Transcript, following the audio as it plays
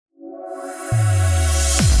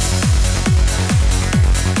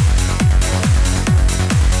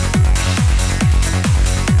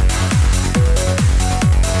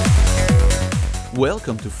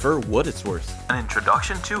welcome to For What It's Worth, an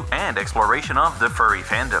introduction to and exploration of the furry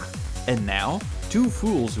fandom. And now, two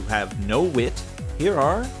fools who have no wit, here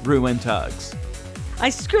are Rue and Tugs. I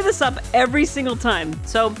screw this up every single time.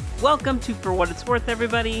 So, welcome to For What It's Worth,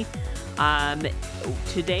 everybody.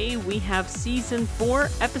 Today we have Season 4,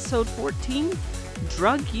 Episode 14,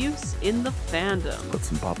 Drug Use in the Fandom. Put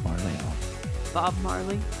some Bob Marley on. Bob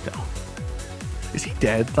Marley? No. Is he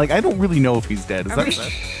dead? Like, I don't really know if he's dead.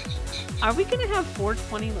 Are we going to have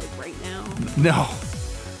 420, like, right now?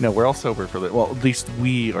 No, we're all sober for that. Well, at least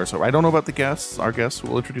we are sober. I don't know about the guests. Our guests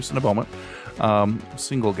we'll introduce in a moment.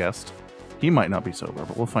 Single guest. He might not be sober,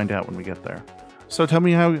 but we'll find out when we get there. So tell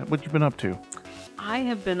me what you've been up to. I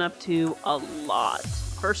have been up to a lot.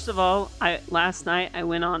 First of all, last night I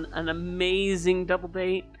went on an amazing double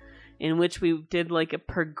date in which we did like a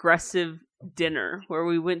progressive dinner where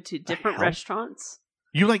we went to different restaurants.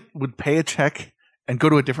 You would pay a check and go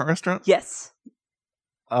to a different restaurant? Yes.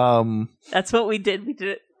 That's what we did. We did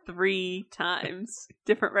it 3 times.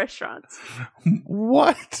 Different restaurants.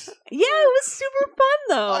 What? Yeah, it was super fun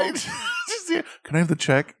though. Can I have the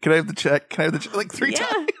check? Can I have the check? Can I have the check? Like 3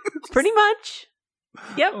 times. Pretty much.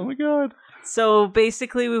 Yep. Oh my god. So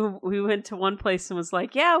basically we went to one place and was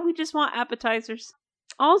like, yeah, we just want appetizers.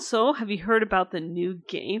 Also, have you heard about the new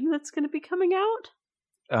game that's going to be coming out?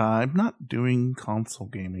 I'm not doing console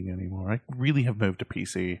gaming anymore. I really have moved to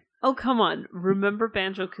PC. Oh, come on. Remember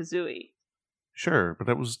Banjo-Kazooie? Sure, but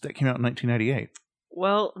that came out in 1998.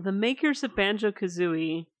 Well, the makers of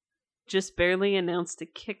Banjo-Kazooie just barely announced a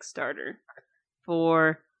Kickstarter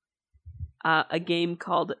for a game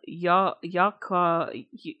called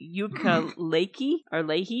Yooka-Laylee or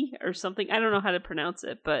Leahy or something. I don't know how to pronounce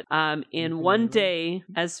it, but in one day,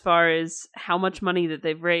 as far as how much money that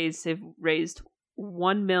they've raised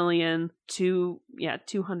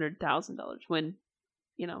 $1,200,000 when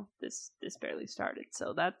this barely started.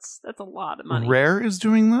 So that's a lot of money. Rare is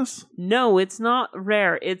doing this? No, it's not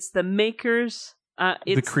Rare. It's the makers.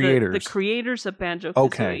 It's the creators. The creators of Banjo-Kazooie.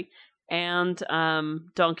 Okay. And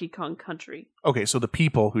Donkey Kong Country. Okay, so the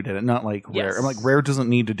people who did it, not like Rare. Yes. I'm like, Rare doesn't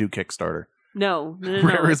need to do Kickstarter. No.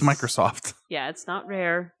 Rare is Microsoft. Yeah, it's not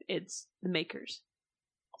Rare. It's the makers.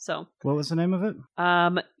 So. What was the name of it?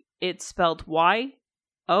 It's spelled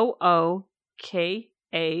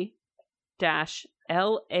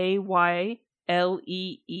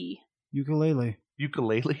YOOKA-LAYLEE. Ukulele.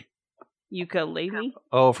 Ukulele? Ukulele?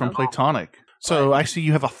 Oh, from Platonic. So I see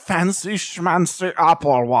you have a fancy schmancy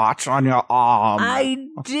Apple Watch on your arm. I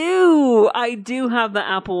do have the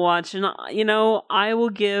Apple Watch, and I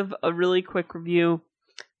will give a really quick review.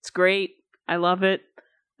 It's great. I love it.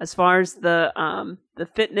 As far as the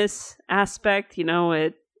fitness aspect,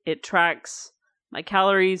 it tracks my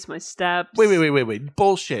calories, my steps. Wait.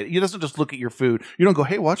 Bullshit. It doesn't just look at your food. You don't go,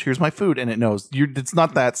 hey, watch, here's my food, and it knows. It's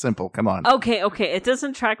not that simple. Come on. Okay. It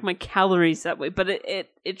doesn't track my calories that way, but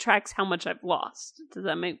it tracks how much I've lost. Does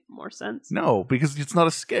that make more sense? No, because it's not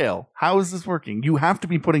a scale. How is this working? You have to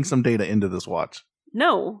be putting some data into this watch.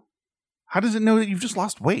 No. How does it know that you've just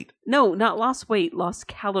lost weight? No, not lost weight, lost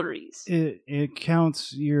calories. It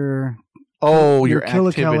counts your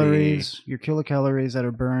kilocalories. Your kilocalories that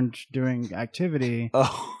are burned doing activity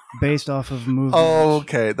based off of movement. Oh,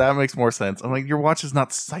 okay. That makes more sense. I'm like, your watch is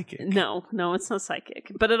not psychic. No, it's not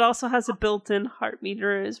psychic. But it also has a built-in heart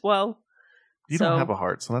meter as well. You don't have a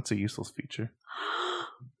heart, so that's a useless feature.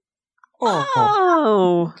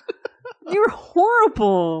 Oh, you're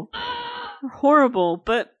horrible. You're horrible.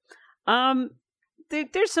 But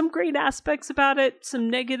there's some great aspects about it. Some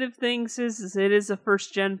negative things is it is a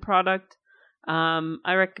first-gen product.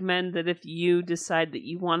 I recommend that if you decide that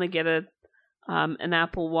you want to get an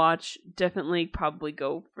Apple Watch, definitely probably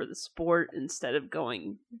go for the Sport instead of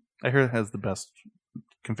going. I hear it has the best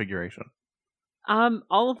configuration.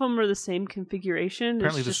 All of them are the same configuration.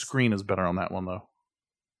 Apparently, the screen is better on that one, though.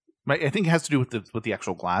 I think it has to do with the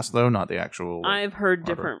actual glass, though, not the actual. I've heard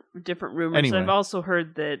different rumors. Anyway. I've also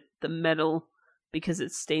heard that the metal, because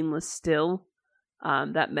it's stainless steel,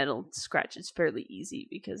 that metal scratches fairly easy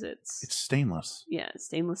because it's stainless. Yeah,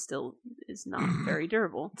 stainless steel is not very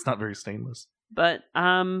durable. It's not very stainless. But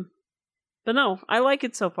no, I like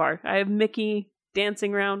it so far. I have Mickey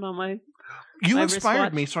dancing around on my. You my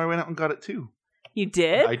inspired me, so I went out and got it too. You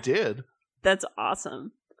did? I did. That's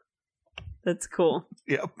awesome. That's cool.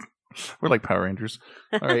 Yep. We're like Power Rangers.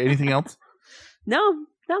 All right, anything else? No.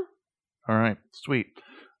 All right, sweet.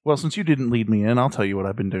 Well, since you didn't lead me in, I'll tell you what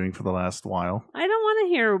I've been doing for the last while. I don't want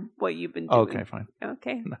to hear what you've been doing. Okay, fine.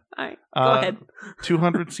 Okay. All right. Go ahead.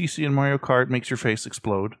 200cc in Mario Kart makes your face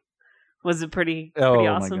explode. Was it pretty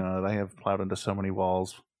awesome? Oh my god, I have plowed into so many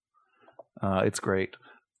walls. It's great.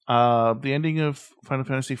 The ending of Final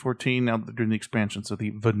Fantasy XIV, now that they're doing the expansion, so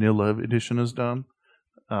the vanilla edition is done.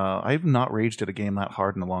 I've not raged at a game that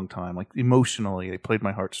hard in a long time. Like, emotionally, they played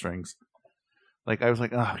my heartstrings. Like, I was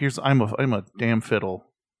like, I'm a damn fiddle.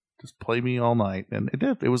 Just play me all night. And it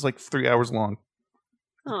did. It was like 3 hours long.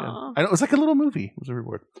 Aww. Yeah. It was like a little movie. It was a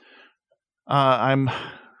reward. I'm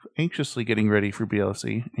anxiously getting ready for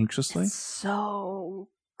BLC. Anxiously? It's so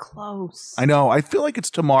close. I know. I feel like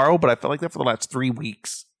it's tomorrow, but I felt like that for the last 3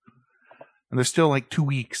 weeks. And there's still like 2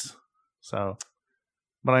 weeks. So,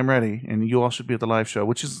 but I'm ready. And you all should be at the live show,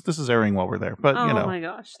 this is airing while we're there. But, oh you know. my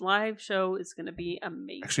gosh. Live show is going to be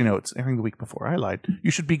amazing. Actually, no, it's airing the week before. I lied.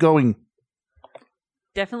 You should be going.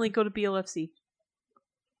 Definitely go to BLFC.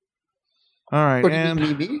 All right. But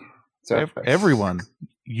And so, everyone.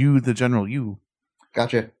 You, the general, you.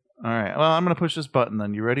 Gotcha. All right. Well, I'm going to push this button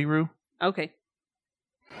then. You ready, Rue? Okay.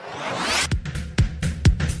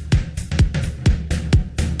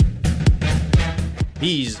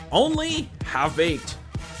 He's only half-baked.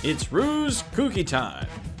 It's Rue's Kooky Time.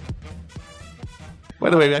 By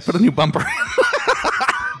the way, I put a new bumper.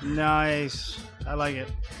 Nice. I like it.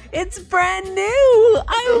 It's brand new.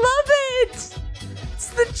 I love it. It's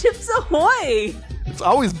the Chips Ahoy. It's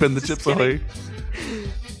always been the Just Chips Ahoy. kidding.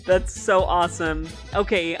 That's so awesome.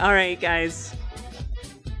 Okay, all right, guys.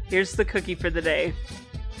 Here's the cookie for the day.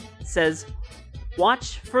 It says,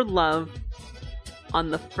 watch for love on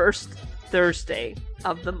the first Thursday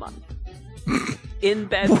of the month. In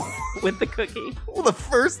bed with the cookie. Well, the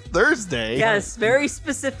first Thursday? Yes, very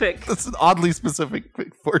specific. That's an oddly specific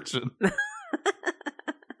fortune.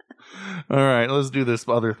 All right, let's do this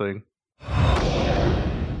other thing.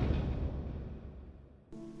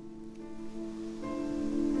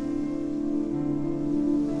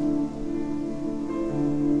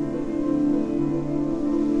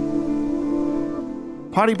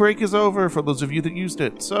 Potty break is over for those of you that used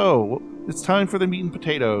it. So, it's time for the meat and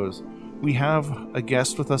potatoes. We have a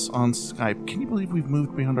guest with us on Skype. Can you believe we've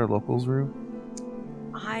moved beyond our locals, Rue?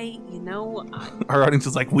 Our audience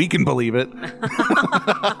is like, we can believe it.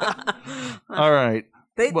 All right.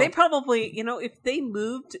 They probably, if they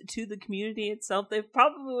moved to the community itself, they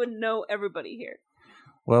probably would know everybody here.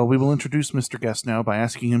 Well, we will introduce Mr. Guest now by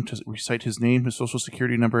asking him to recite his name, his social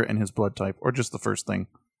security number, and his blood type, or just the first thing.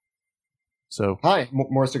 So, hi,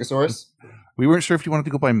 Morris Stegosaurus. We weren't sure if you wanted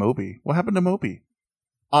to go by Moby. What happened to Moby?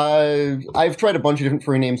 I've tried a bunch of different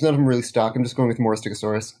furry names. None of them really stuck. I'm just going with Morris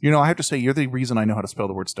Stegosaurus. I have to say, you're the reason I know how to spell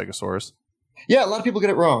the word Stegosaurus. Yeah, a lot of people get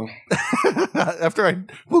it wrong.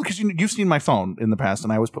 Because you've seen my phone in the past,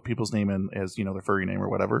 and I always put people's name in as, their furry name or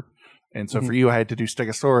whatever. And so for you, I had to do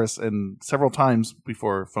Stegosaurus, and several times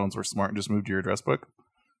before phones were smart and just moved to your address book.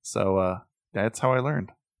 So that's how I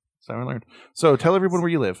learned. So tell everyone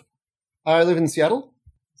where you live. I live in Seattle.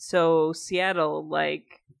 So Seattle,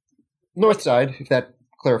 like... North side, if that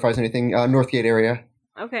clarifies anything. Northgate area.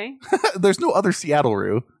 Okay. There's no other Seattle,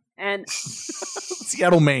 Rue. And...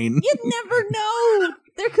 Seattle, Maine. You'd never know.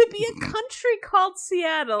 There could be a country called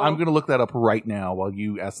Seattle. I'm going to look that up right now while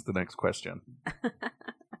you ask the next question.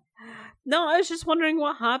 No, I was just wondering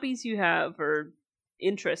what hobbies you have or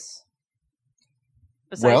interests.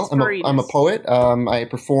 Well, I'm a poet. I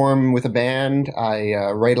perform with a band. I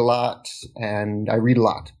write a lot, and I read a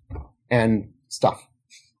lot, and stuff.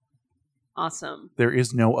 Awesome. There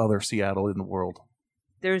is no other Seattle in the world.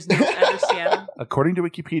 There's no other Seattle? According to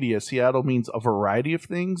Wikipedia, Seattle means a variety of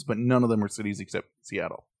things, but none of them are cities except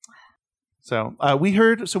Seattle. So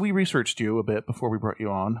we researched you a bit before we brought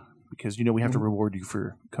you on, because, we have to reward you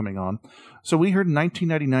for coming on. So we heard in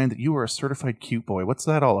 1999 that you were a certified cute boy. What's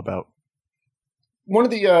that all about? One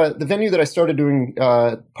of the venue that I started doing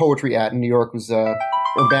poetry at in New York was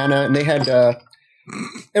Urbana, and they had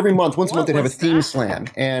every month, once a month, they'd have a theme slam.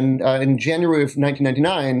 And in January of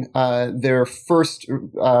 1999, their first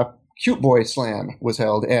Cute Boy Slam was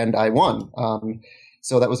held, and I won.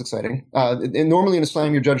 So that was exciting. And normally in a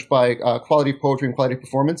slam, you're judged by quality of poetry and quality of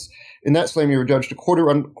performance. In that slam, you were judged a quarter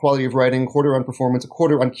on quality of writing, quarter on performance, a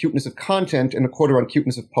quarter on cuteness of content, and a quarter on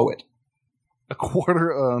cuteness of poet. A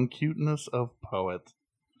quarter on cuteness of poet.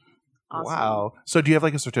 Awesome. Wow. So do you have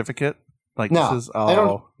like a certificate? Like no, this is I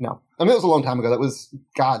don't. No, I mean it was a long time ago. That was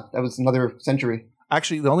another century.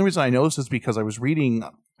 Actually, the only reason I know this is because I was reading.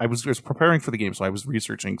 I was preparing for the game, so I was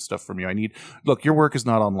researching stuff from you. Look, your work is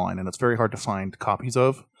not online, and it's very hard to find copies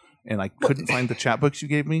of. And I couldn't find the chat books you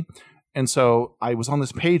gave me, and so I was on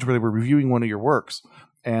this page where they were reviewing one of your works,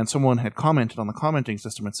 and someone had commented on the commenting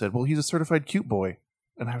system and said, "Well, he's a certified cute boy,"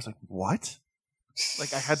 and I was like, "What?"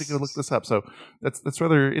 Like I had to go look this up. So that's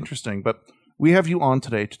rather interesting. But we have you on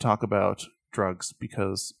today to talk about drugs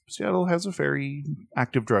because Seattle has a very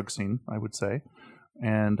active drug scene, I would say.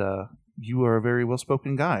 and you are a very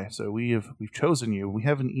well-spoken guy. So we've chosen you. We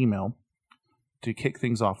have an email to kick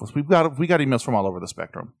things off with. We got emails from all over the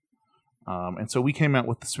spectrum. And so we came out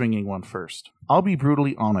with the swinging one first. I'll be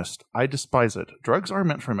brutally honest. I despise it. Drugs are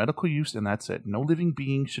meant for medical use, and that's it. No living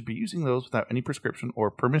being should be using those without any prescription or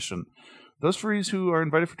permission. Those furries who are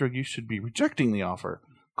invited for drug use should be rejecting the offer.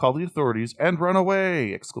 Call the authorities and run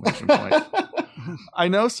away! Exclamation point. I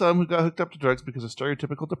know some who got hooked up to drugs because of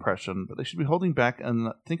stereotypical depression, but they should be holding back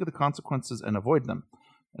and think of the consequences and avoid them.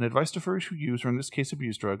 An advice to furries who use, or in this case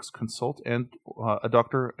abuse drugs, consult a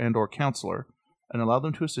doctor and or counselor, and allow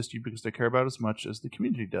them to assist you because they care about as much as the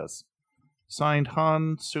community does. Signed,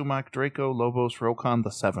 Han Sumac Draco Lobos Rokon the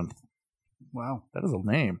 7th. Wow. That is a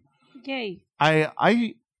name. Yay.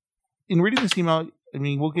 I in reading this email, I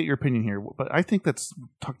mean, we'll get your opinion here, but I think that's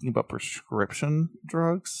talking about prescription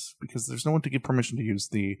drugs, because there's no one to give permission to use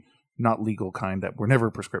the not legal kind that were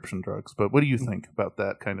never prescription drugs. But what do you think about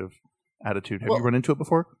that kind of attitude? Have you run into it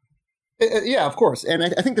before? Yeah, of course. And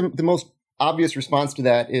I think the most obvious response to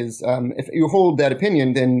that is if you hold that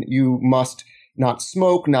opinion, then you must not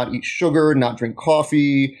smoke, not eat sugar, not drink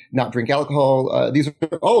coffee, not drink alcohol. These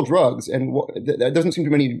are all drugs, and there doesn't seem to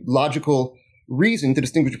be any logical reason to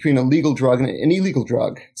distinguish between a legal drug and an illegal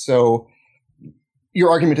drug. So your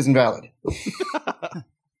argument is invalid.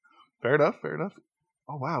 Fair enough.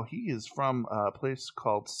 Oh, wow. He is from a place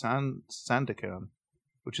called Sandakan,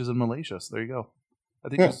 which is in Malaysia. So there you go. I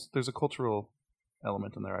think there's a cultural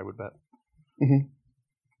element in there, I would bet.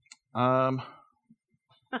 Mm-hmm.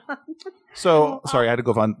 So, sorry, I had to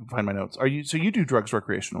go find my notes. So you do drugs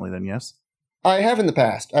recreationally then, yes? I have in the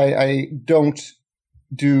past. I don't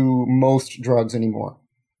do most drugs anymore.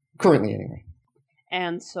 Currently, anyway.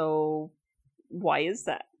 And so, why is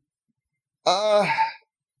that?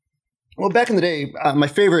 Well, back in the day,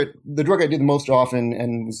 the drug I did the most often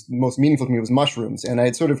and was most meaningful to me was mushrooms. And I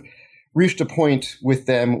had sort of reached a point with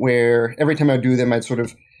them where every time I would do them, I'd sort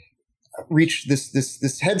of reach this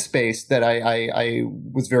headspace that I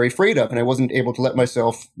was very afraid of, and I wasn't able to let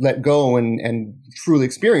myself let go and truly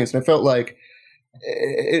experience. And I felt like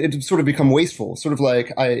it had sort of become wasteful. Sort of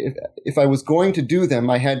like if I was going to do them,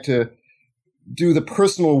 I had to do the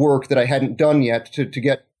personal work that I hadn't done yet to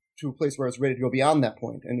get to a place where I was ready to go beyond that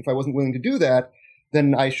point. And if I wasn't willing to do that,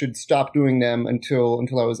 then I should stop doing them until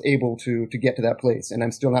I was able to get to that place. And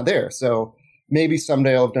I'm still not there. So maybe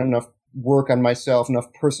someday I'll have done enough work on myself,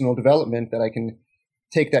 enough personal development that I can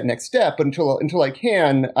take that next step. But until I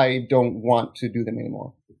can, I don't want to do them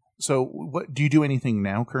anymore. So what do you do anything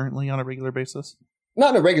now currently on a regular basis?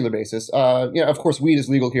 Not on a regular basis. Of course, weed is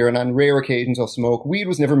legal here, and on rare occasions I'll smoke. Weed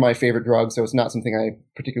was never my favorite drug, so it's not something I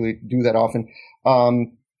particularly do that often.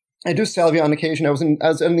 I do salvia on occasion.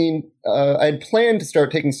 I had planned to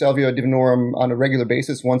start taking Salvia divinorum on a regular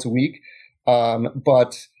basis once a week,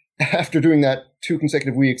 but after doing that 2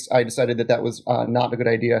 consecutive weeks, I decided that was not a good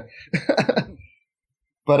idea.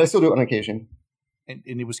 But I still do it on occasion. And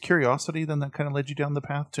it was curiosity then that kind of led you down the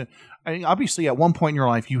path to... I mean, obviously, at one point in your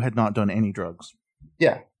life, you had not done any drugs.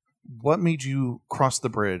 Yeah. What made you cross the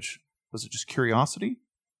bridge? Was it just curiosity?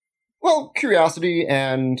 Well, curiosity,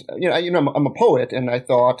 and I'm a poet, and I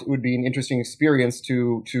thought it would be an interesting experience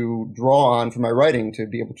to draw on for my writing, to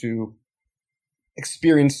be able to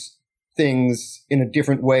experience things in a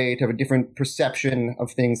different way, to have a different perception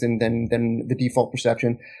of things than the default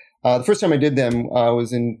perception. The first time I did them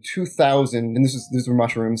was in 2000, and these were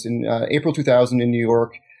mushrooms, in April 2000 in New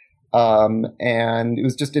York, and it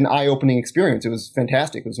was just an eye-opening experience. It was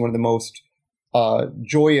fantastic. It was one of the most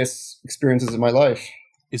joyous experiences of my life.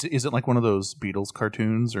 Is it like one of those Beatles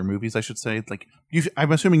cartoons or movies, I should say? Like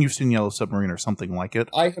I'm assuming you've seen Yellow Submarine or something like it.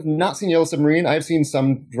 I have not seen Yellow Submarine. I've seen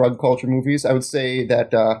some drug culture movies. I would say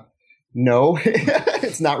that no,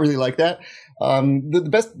 it's not really like that.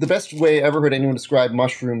 The best way I ever heard anyone describe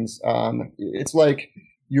mushrooms, it's like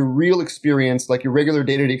your real experience, like your regular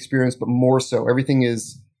day-to-day experience, but more so. Everything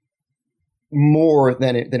is more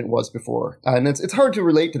than it was before, and it's hard to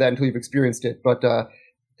relate to that until you've experienced it. But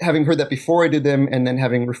having heard that before I did them, and then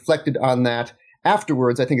having reflected on that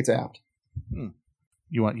afterwards, I think it's apt.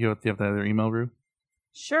 You have the other email, Rue?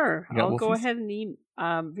 Sure, I'll Wolfie's? go ahead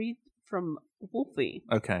and read from Wolfie.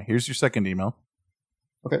 Okay, here's your second email.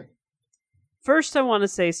 Okay. First, I want to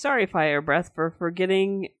say sorry, Fire Breath, for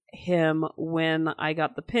forgetting him when I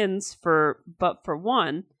got the pins but for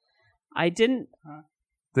one, I didn't.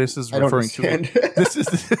 This is referring to. This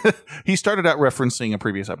is. He started out referencing a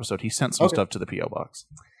previous episode. He sent some stuff to the PO box,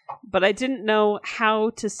 but I didn't know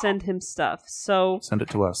how to send him stuff. So send it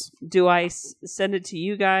to us. Do I send it to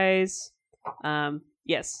you guys?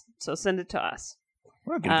 Yes. So send it to us.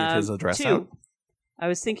 We're not going to get his address 2, I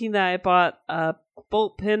was thinking that I bought a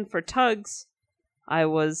bolt pin for Tugs. I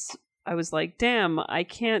was like, damn, I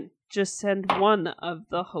can't just send one of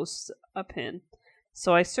the hosts a pin.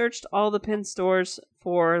 So I searched all the pin stores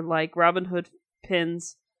for like Robin Hood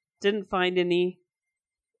pins. Didn't find any.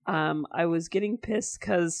 I was getting pissed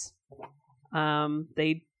because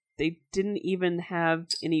they didn't even have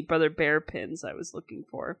any Brother Bear pins I was looking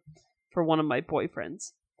for one of my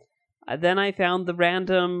boyfriends. Then I found the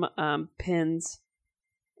random pins,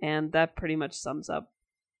 and that pretty much sums up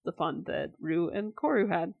the fun that Rue and Koru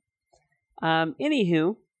had.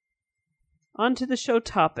 Anywho, on to the show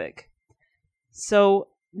topic. So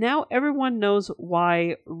now everyone knows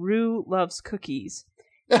why Rue loves cookies.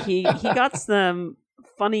 He got some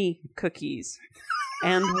funny cookies,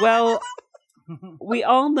 and well, we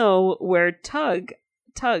all know where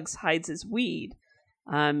Tugs hides his weed,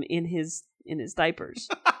 in his diapers.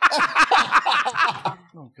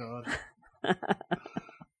 Oh God.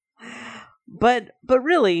 But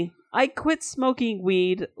really, I quit smoking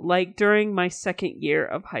weed like during my second year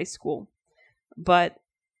of high school. But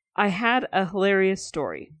I had a hilarious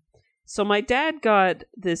story. So my dad got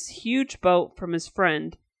this huge boat from his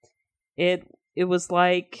friend. It was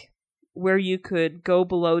like where you could go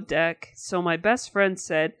below deck. So my best friend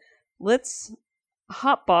said, "Let's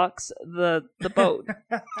hotbox the boat."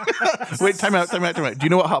 Wait, time out. Do you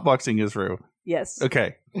know what hotboxing is, Rue? Yes.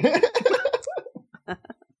 Okay.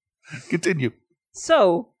 Continue.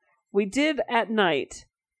 So we did at night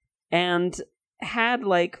and had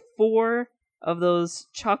like 4 of those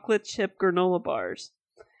chocolate chip granola bars.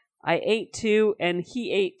 I ate 2 and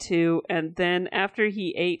he ate 2, and then after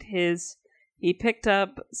he ate his, he picked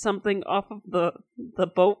up something off of the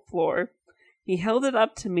boat floor. He held it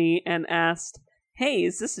up to me and asked, "Hey,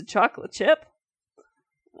 is this a chocolate chip?"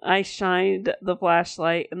 I shined the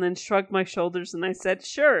flashlight and then shrugged my shoulders and I said,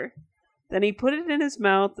 "Sure." Then he put it in his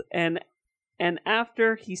mouth, and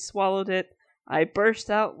after he swallowed it, I burst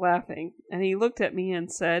out laughing, and he looked at me and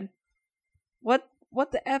said,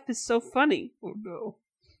 What the F is so funny?" Oh no.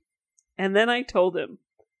 And then I told him,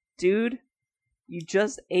 "Dude, you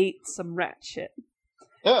just ate some rat shit."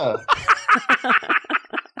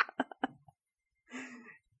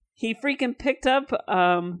 He freaking picked up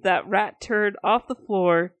that rat turd off the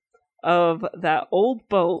floor of that old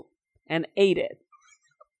boat and ate it.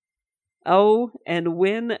 Oh, and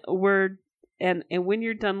when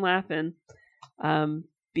you're done laughing,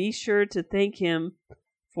 be sure to thank him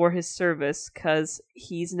for his service, because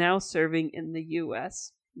he's now serving in the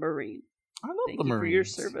U.S. Marine. I love Thank the you Marines. for your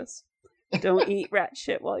service. Don't eat rat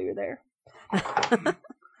shit while you're there.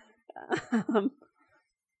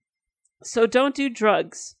 So don't do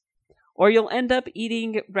drugs, or you'll end up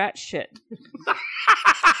eating rat shit.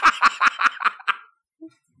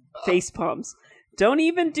 Face palms. Don't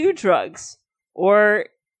even do drugs, or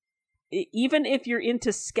even if you're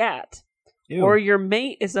into scat, Ew. or your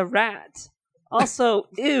mate is a rat. Also,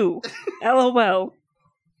 ew, LOL.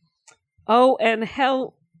 Oh, and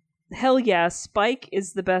hell yeah, Spike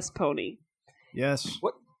is the best pony. Yes.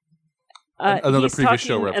 What? Another he's previous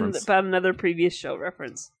show talking reference. about another previous show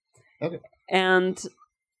reference. Okay. And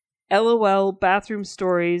LOL bathroom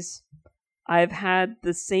stories. I've had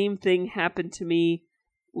the same thing happen to me,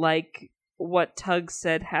 like what Tug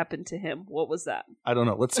said happened to him. What was that? I don't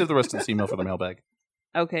know. Let's save the rest of this email for the mailbag.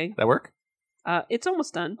 Okay. That work? It's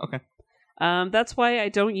almost done. Okay. That's why I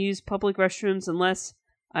don't use public restrooms unless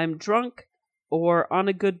I'm drunk or on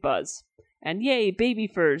a good buzz. And yay, baby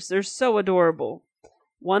furs. They're so adorable.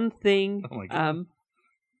 One thing, Oh my God.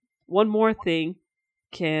 one more thing.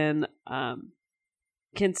 Can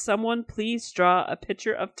someone please draw a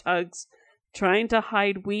picture of Tugs trying to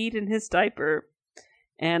hide weed in his diaper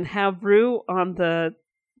and have Rue on the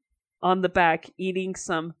back eating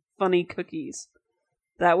some funny cookies?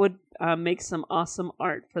 That would make some awesome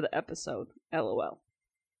art for the episode. LOL.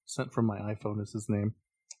 Sent from my iPhone is his name.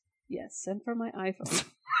 Yes, sent from my iPhone.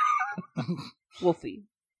 Wolfie.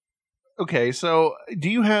 Okay, so do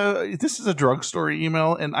you have... This is a drugstore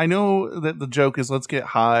email, and I know that the joke is let's get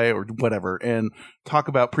high or whatever and talk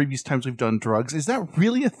about previous times we've done drugs. Is that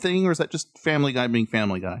really a thing, or is that just Family Guy being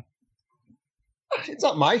Family Guy? It's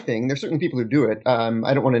not my thing. There's certainly people who do it. I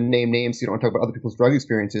don't want to name names, so you don't want to talk about other people's drug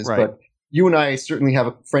experiences, Right. but you and I certainly have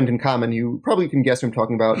a friend in common. You probably can guess who I'm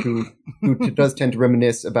talking about, who does tend to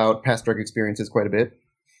reminisce about past drug experiences quite a bit.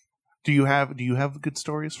 Do you have good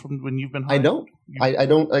stories from when you've been high? I don't. I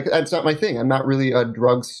don't. Like, that's not my thing. I'm not really a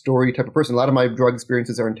drug story type of person. A lot of my drug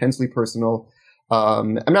experiences are intensely personal.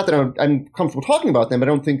 I'm not that I'm comfortable talking about them. I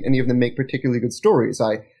don't think any of them make particularly good stories.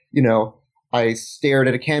 I stared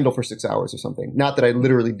at a candle for 6 hours or something. Not that I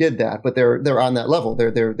literally did that, but they're on that level.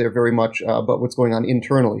 They're very much about what's going on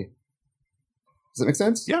internally. Does that make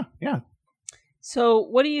sense? Yeah. So,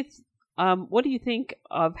 what do you think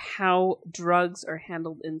of how drugs are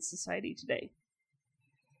handled in society today?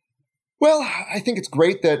 Well, I think it's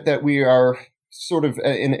great that we are sort of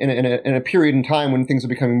in a period in time when things are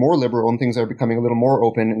becoming more liberal and things are becoming a little more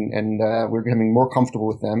open and we're becoming more comfortable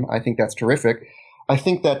with them. I think that's terrific. I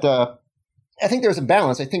think there's a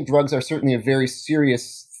balance. I think drugs are certainly a very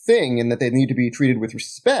serious thing and that they need to be treated with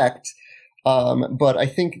respect. But I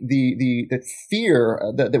think the fear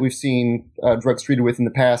that we've seen drugs treated with in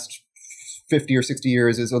the past 50 or 60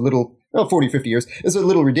 years is 40, 50 years is a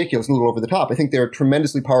little ridiculous, a little over the top. I think they're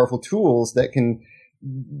tremendously powerful tools that can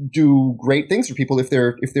do great things for people if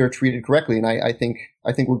they're treated correctly. And I think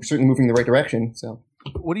we're certainly moving in the right direction. So,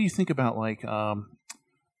 what do you think about like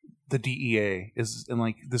the DEA is and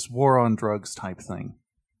like this war on drugs type thing?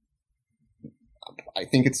 I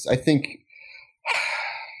think it's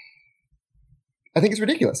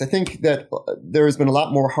ridiculous. I think that there has been a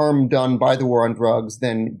lot more harm done by the war on drugs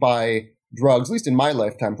than by drugs, at least in my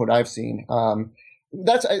lifetime, what I've seen.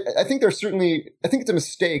 I think it's a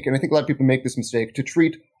mistake, and I think a lot of people make this mistake, to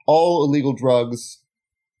treat all illegal drugs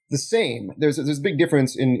the same. There's a big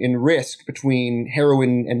difference in risk between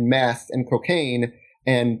heroin and meth and cocaine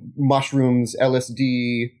and mushrooms,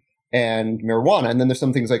 LSD, and marijuana. And then there's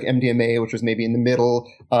some things like MDMA, which is maybe in the middle.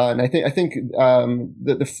 And I think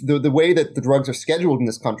the way that the drugs are scheduled in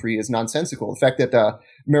this country is nonsensical. The fact that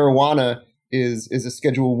marijuana is a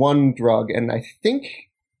Schedule 1 drug, and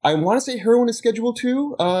I want to say heroin is Schedule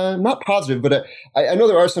 2. I'm not positive, but I know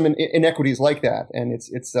there are some inequities like that, and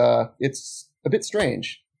it's a bit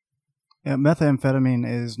strange. Yeah, methamphetamine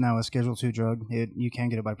is now a Schedule 2 drug. You can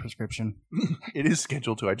get it by prescription. It is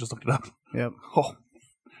Schedule 2. I just looked it up. Yep. Oh.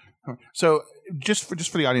 So just for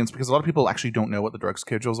the audience, because a lot of people actually don't know what the drug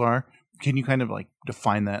schedules are, can you kind of like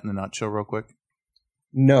define that in a nutshell real quick?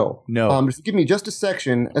 No. Just give me just a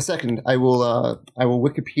second. I will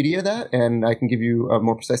Wikipedia that, and I can give you a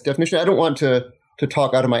more precise definition. I don't want to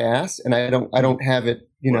talk out of my ass, and I don't have it,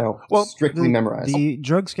 strictly memorized. The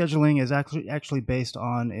drug scheduling is actually based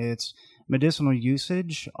on its medicinal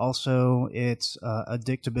usage, also its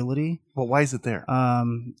addictability. Well, why is it there?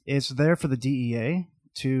 It's there for the DEA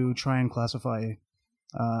to try and classify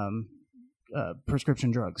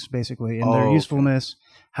prescription drugs, basically, and their usefulness,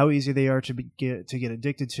 how easy they are to get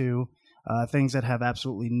addicted to. Things that have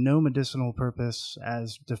absolutely no medicinal purpose,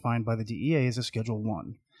 as defined by the DEA, is a Schedule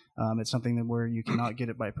 1. It's something where you cannot get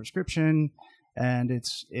it by prescription, and it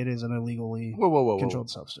is an illegally controlled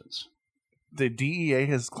substance. The DEA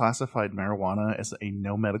has classified marijuana as a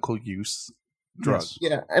no medical use drug. Yes.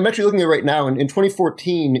 Yeah, I'm actually looking at it right now. And in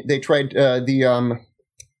 2014, they tried a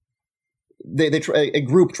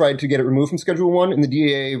group tried to get it removed from Schedule 1, and the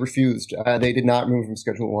DEA refused. They did not remove it from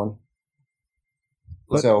Schedule 1.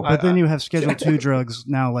 But then you have Schedule 2 drugs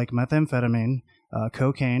now, like methamphetamine.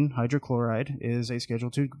 Cocaine, hydrochloride, is a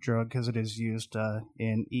Schedule 2 drug because it is used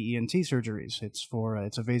in EENT surgeries. It's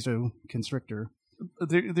a vasoconstrictor.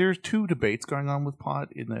 There's two debates going on with pot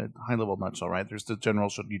in the high level nutshell, right? There's the general,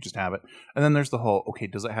 should you just have it? And then there's the whole, okay,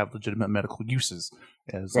 does it have legitimate medical uses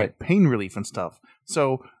as like pain relief and stuff?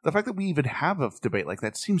 So the fact that we even have a debate like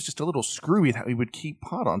that seems just a little screwy that we would keep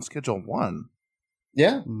pot on Schedule 1.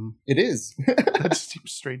 Yeah, it is. That just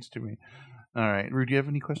seems strange to me. All right. Rue, do you have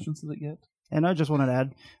any questions to that yet? And I just wanted to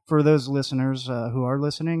add, for those listeners who are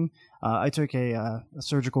listening, I took a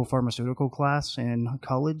surgical pharmaceutical class in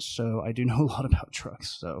college, so I do know a lot about drugs.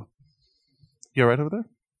 So, you all right over there?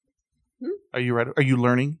 Are you ready? Are you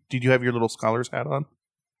learning? Did you have your little scholar's hat on?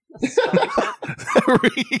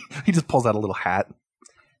 He just pulls out a little hat.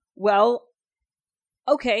 Well,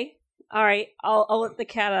 okay, all right. I'll let the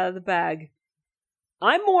cat out of the bag.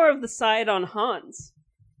 I'm more of the side on Hans.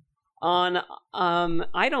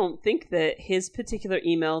 I don't think that his particular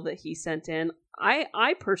email that he sent in,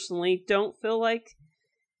 I personally don't feel like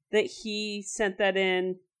that he sent that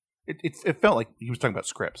in. It felt like he was talking about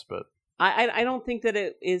scripts, but I don't think that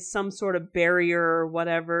it is some sort of barrier or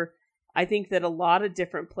whatever. I think that a lot of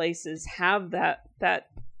different places have that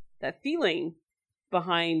feeling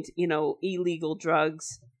behind, illegal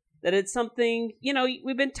drugs. That it's something,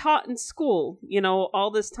 we've been taught in school,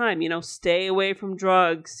 all this time, stay away from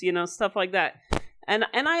drugs, stuff like that. And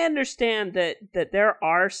I understand that there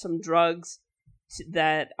are some drugs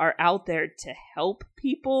that are out there to help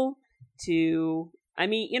people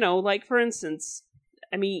like for instance,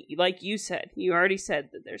 like you said, you already said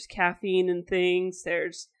that there's caffeine and things,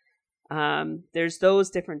 there's those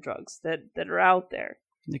different drugs that are out there.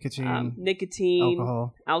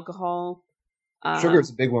 Nicotine, alcohol. Sugar is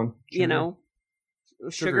a big one. You know,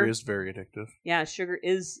 sugar is very addictive. Yeah, sugar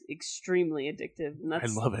is extremely addictive. And I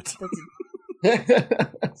love it.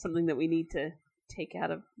 That's something that we need to take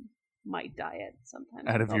out of my diet sometimes.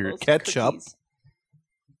 Out of your ketchup? Cookies.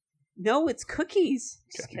 No, it's cookies.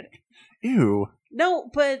 Just kidding. Ew. No,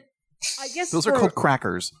 but I guess those are called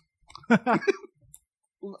crackers.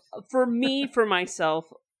 For me, for myself,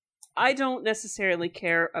 I don't necessarily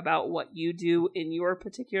care about what you do in your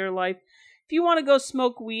particular life. If you want to go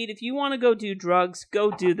smoke weed, if you want to go do drugs,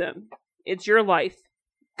 go do them. It's your life.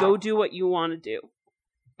 Go do what you want to do.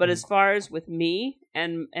 But as far as with me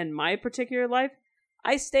and my particular life,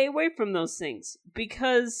 I stay away from those things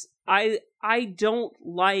because I don't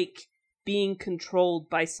like being controlled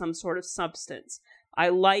by some sort of substance. I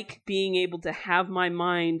like being able to have my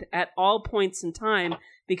mind at all points in time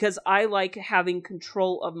because I like having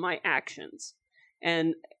control of my actions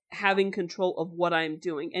and having control of what I'm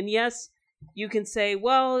doing. And yes, you can say,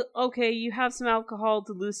 well, okay, you have some alcohol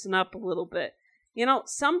to loosen up a little bit. You know,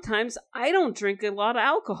 sometimes I don't drink a lot of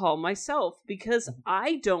alcohol myself because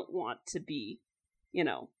I don't want to be, you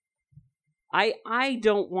know, I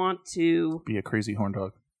don't want to be a crazy horn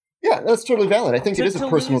dog. Yeah, that's totally valid. I think it is a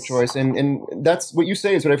personal choice, and that's what you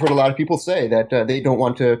say is what I've heard a lot of people say, that they don't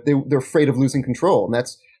want to, they're afraid of losing control, and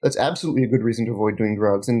that's absolutely a good reason to avoid doing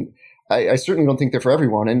drugs. And I certainly don't think they're for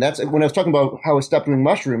everyone. And that's when I was talking about how I stopped doing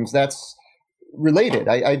mushrooms. That's related.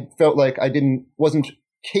 I felt like I wasn't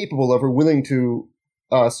capable of or willing to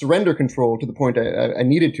surrender control to the point I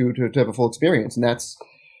needed to have a full experience, and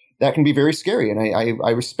that can be very scary. And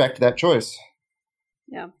I respect that choice.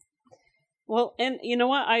 Yeah. Well, and you know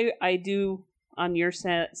what? I do, on your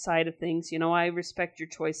side of things, you know, I respect your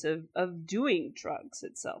choice of doing drugs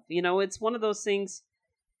itself. You know, it's one of those things,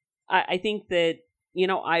 I think that, you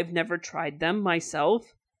know, I've never tried them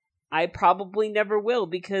myself. I probably never will,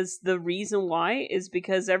 because the reason why is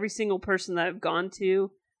because every single person that I've gone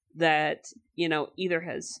to that, you know, either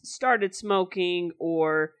has started smoking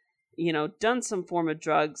or, you know, done some form of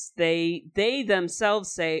drugs, they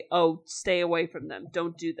themselves say, oh, stay away from them.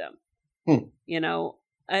 Don't do them. You know,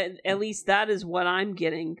 at least that is what I'm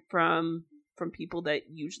getting from people that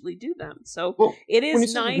usually do them. So it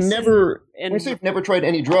is nice. When you say you've never tried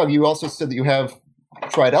any drug, you also said that you have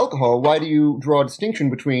tried alcohol. Why do you draw a distinction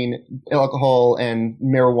between alcohol and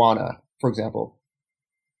marijuana, for example?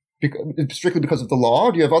 Strictly because of the law,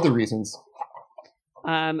 or do you have other reasons?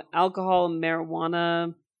 Alcohol and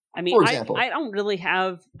marijuana. I mean, I don't really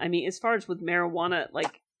have. I mean, as far as with marijuana,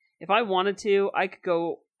 like if I wanted to, I could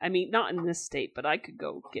go. I mean, not in this state, but I could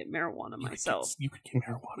go get marijuana myself. You could get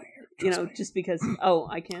marijuana here. You know, just because. Oh,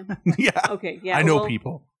 I can. Yeah. Okay. Yeah. I know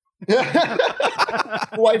people.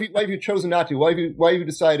 Why have you chosen not to? Why have you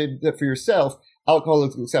decided that for yourself, alcohol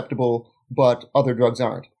is acceptable, but other drugs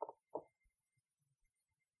aren't?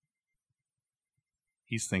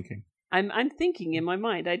 He's thinking. I'm thinking in my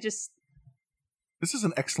mind. This is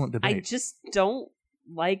an excellent debate. I just don't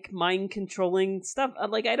like mind controlling stuff.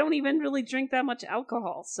 Like, I don't even really drink that much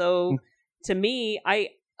alcohol. So to me,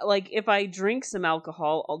 if I drink some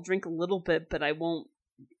alcohol, I'll drink a little bit, but I won't.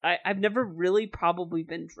 I've never really probably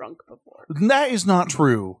been drunk before. That is not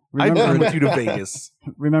true. I've been with you to Vegas.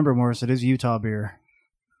 Remember, Morris, it is Utah beer.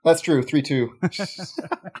 That's true. 3-2.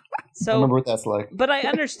 So, I remember what that's like. But I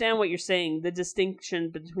understand what you're saying, the distinction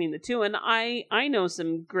between the two. And I know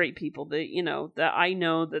some great people that, you know, that I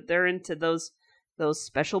know that they're into those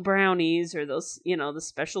special brownies or those, you know, the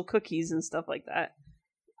special cookies and stuff like that.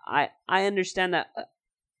 I understand that.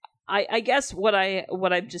 I guess what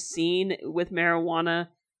I've just seen with marijuana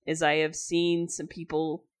is I have seen some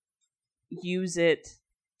people use it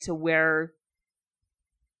to where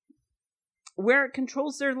it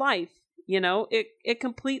controls their life. You know, it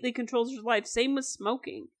completely controls your life. Same with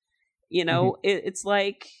smoking. You know, it's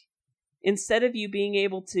like, instead of you being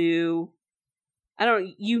able to,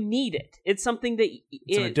 you need it. It's something that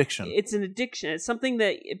it's an addiction. It's an addiction. It's something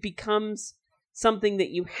that it becomes something that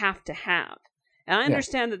you have to have. And I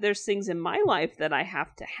understand that there's things in my life that I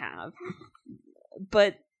have to have,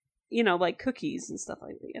 but, you know, like cookies and stuff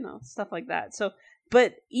like that. So,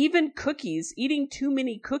 but even cookies, eating too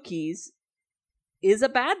many cookies is a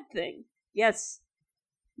bad thing. Yes,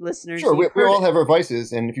 listeners. Sure, we all have our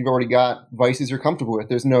vices, and if you've already got vices you're comfortable with,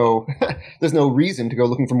 there's no reason to go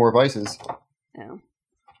looking for more vices. Yeah.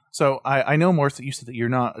 So I know, Morris, that you said that you're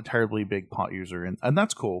not a terribly big pot user, and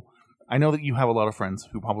that's cool. I know that you have a lot of friends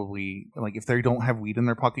who probably, like, if they don't have weed in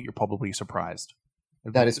their pocket, you're probably surprised.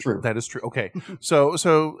 That is true. That is true. Okay.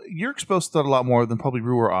 So you're exposed to that a lot more than probably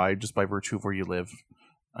Rue or I, just by virtue of where you live.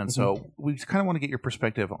 And so we kind of want to get your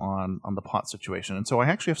perspective on the pot situation. And so I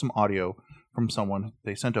actually have some audio from someone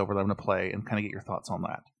they sent over that I'm going to play and kind of get your thoughts on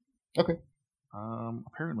that. Okay.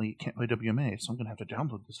 Apparently, you can't play WMA, so I'm going to have to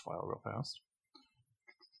download this file real fast.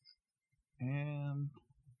 And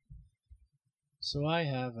so I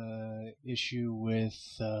have a issue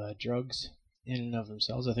with drugs in and of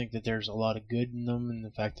themselves. I think that there's a lot of good in them, and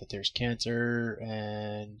the fact that there's cancer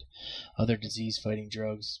and other disease-fighting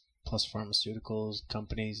drugs, plus pharmaceuticals,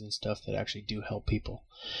 companies and stuff that actually do help people.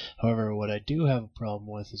 However, what I do have a problem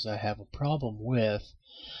with is I have a problem with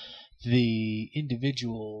the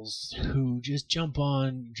individuals who just jump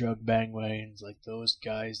on drug bandwagons, like those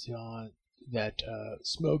guys that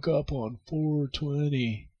smoke up on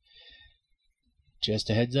 420.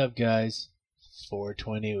 Just a heads up, guys.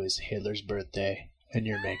 420 was Hitler's birthday, and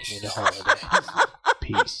you're making it a holiday.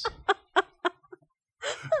 Peace.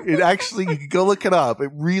 It actually, you can go look it up.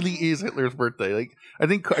 It really is Hitler's birthday. Like, I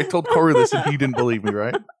think I told Corey this and he didn't believe me,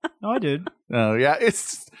 right? No, I did. Oh, yeah.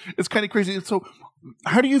 It's kind of crazy. So,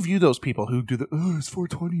 how do you view those people who do it's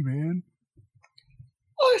 420, man?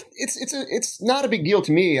 It's not a big deal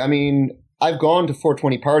to me. I mean, I've gone to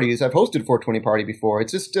 420 parties. I've hosted a 420 party before.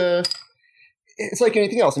 It's just, it's like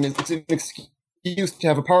anything else. I mean, it's an excuse to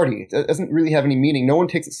have a party. It doesn't really have any meaning. No one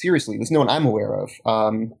takes it seriously. There's no one I'm aware of.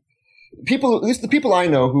 People, at least the people I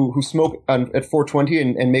know who smoke at 420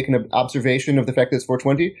 and make an observation of the fact that it's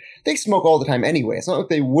 420, they smoke all the time anyway. It's not like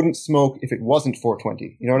they wouldn't smoke if it wasn't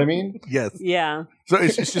 420. You know what I mean? Yes. Yeah. So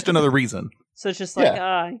it's just another reason. So it's just like,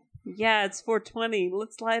 yeah, it's 420.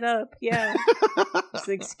 Let's light up. Yeah. It's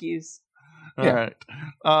an excuse. All right.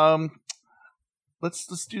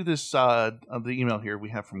 Let's do this. The email here we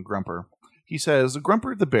have from Grumper. He says,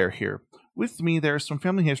 Grumper the Bear here. With me, there is some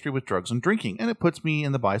family history with drugs and drinking, and it puts me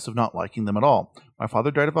in the bias of not liking them at all. My father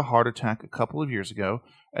died of a heart attack a couple of years ago,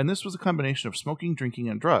 and this was a combination of smoking, drinking,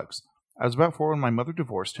 and drugs. I was about 4 when my mother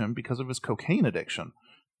divorced him because of his cocaine addiction.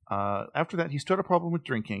 After that, he still had a problem with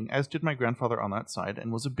drinking, as did my grandfather on that side,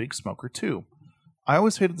 and was a big smoker too. I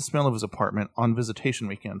always hated the smell of his apartment on visitation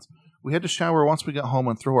weekends. We had to shower once we got home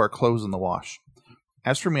and throw our clothes in the wash.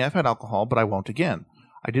 As for me, I've had alcohol, but I won't again.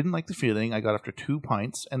 I didn't like the feeling I got after 2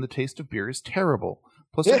 pints, and the taste of beer is terrible.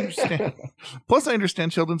 Plus, I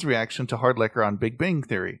understand Sheldon's reaction to hard liquor on Big Bang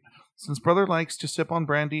Theory. Since brother likes to sip on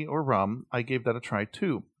brandy or rum, I gave that a try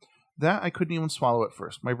too. That I couldn't even swallow at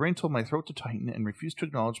first. My brain told my throat to tighten and refused to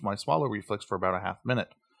acknowledge my swallow reflex for about a half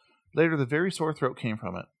minute. Later, the very sore throat came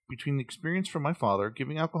from it. Between the experience from my father,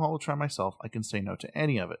 giving alcohol a try myself, I can say no to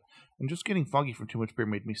any of it. And just getting foggy from too much beer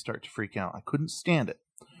made me start to freak out. I couldn't stand it.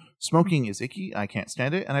 Smoking is icky, I can't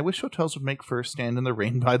stand it, and I wish hotels would make first stand in the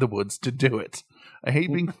rain by the woods to do it. I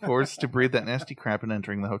hate being forced to breathe that nasty crap and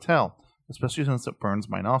entering the hotel, especially since it burns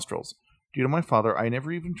my nostrils. Due to my father, I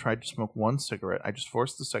never even tried to smoke one cigarette. I just to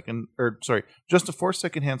force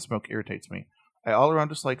secondhand smoke irritates me. I all around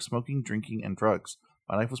dislike smoking, drinking, and drugs.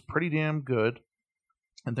 My life was pretty damn good,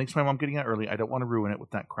 and thanks to my mom getting out early, I don't want to ruin it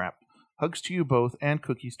with that crap. Hugs to you both, and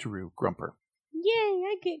cookies to Rue, Grumper. Yay,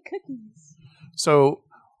 I get cookies. So,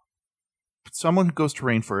 someone who goes to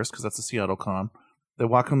Rain first, because that's a Seattle con, they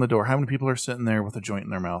walk in the door. How many people are sitting there with a joint in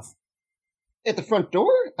their mouth? At the front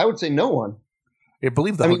door? I would say no one. I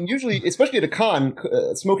believe that. I mean, usually, especially at a con,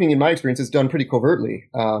 smoking, in my experience, is done pretty covertly.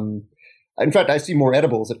 In fact, I see more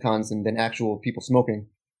edibles at cons than actual people smoking.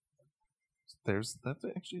 That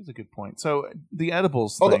actually is a good point. So the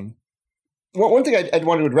edibles thing. One thing I'd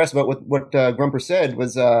want to address about what Grumper said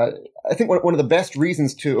was, I think one of the best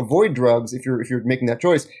reasons to avoid drugs, if you're making that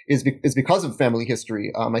choice, is because of family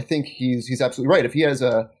history. I think he's absolutely right. If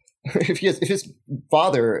his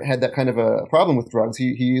father had that kind of a problem with drugs,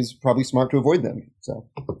 he is probably smart to avoid them. So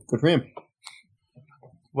good for him.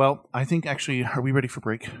 Well, I think actually, are we ready for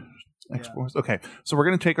break? Yeah. Okay, so we're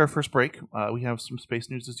going to take our first break. We have some space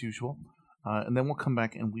news as usual. And then we'll come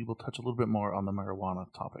back and we will touch a little bit more on the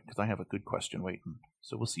marijuana topic because I have a good question waiting.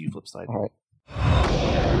 So we'll see you Flipside. All right.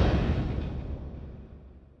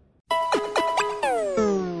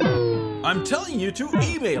 I'm telling you to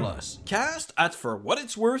email us.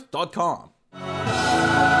 cast@forwhatitsworth.com.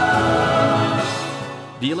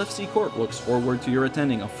 BLFC Corp looks forward to your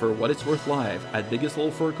attending of For What It's Worth Live at Biggest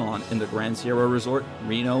Little FurCon in the Grand Sierra Resort,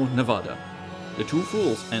 Reno, Nevada. The two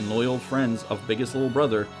fools and loyal friends of Biggest Little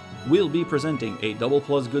Brother will be presenting a double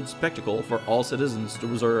plus good spectacle for all citizens to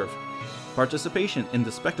observe. Participation in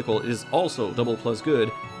the spectacle is also double plus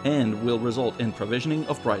good and will result in provisioning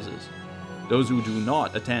of prizes. Those who do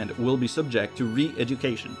not attend will be subject to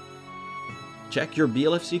re-education. Check your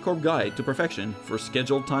BLFC Corp Guide to Perfection for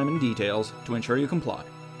scheduled time and details to ensure you comply.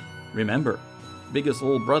 Remember, Biggest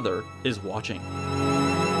Little Brother is watching.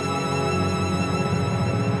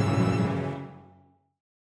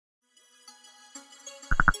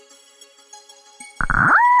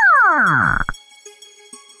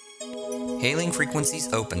 Hailing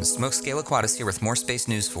frequencies open. Smokescale Aquatis here with more space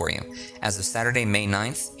news for you. As of Saturday, May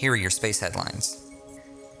 9th, here are your space headlines.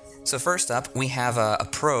 So first up, we have a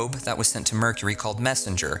probe that was sent to Mercury called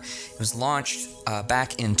Messenger. It was launched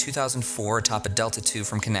back in 2004 atop a Delta II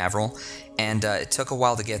from Canaveral, and it took a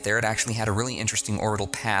while to get there. It actually had a really interesting orbital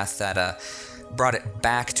path that brought it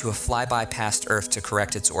back to a flyby past Earth to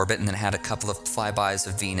correct its orbit, and then it had a couple of flybys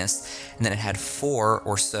of Venus, and then it had 4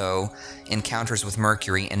 or so encounters with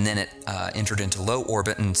Mercury, and then it entered into low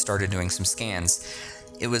orbit and started doing some scans.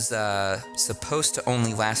 It was supposed to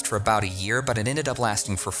only last for about a year, but it ended up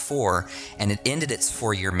lasting for 4, and it ended its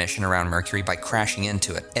 4-year mission around Mercury by crashing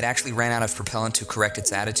into it. It actually ran out of propellant to correct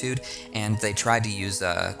its attitude, and they tried to use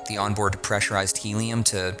the onboard pressurized helium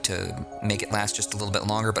to make it last just a little bit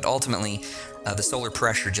longer, but ultimately the solar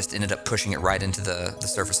pressure just ended up pushing it right into the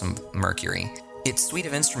surface of Mercury. Its suite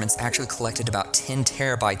of instruments actually collected about 10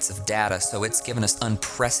 terabytes of data, so it's given us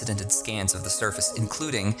unprecedented scans of the surface,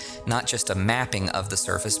 including not just a mapping of the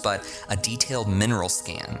surface, but a detailed mineral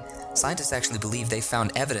scan. Scientists actually believe they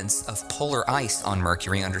found evidence of polar ice on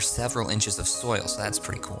Mercury under several inches of soil, so that's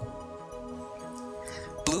pretty cool.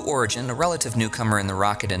 Blue Origin, a relative newcomer in the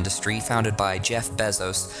rocket industry founded by Jeff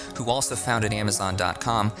Bezos, who also founded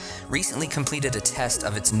Amazon.com, recently completed a test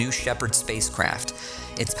of its New Shepard spacecraft.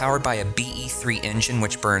 It's powered by a BE-3 engine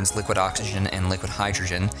which burns liquid oxygen and liquid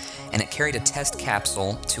hydrogen, and it carried a test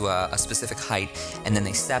capsule to a specific height, and then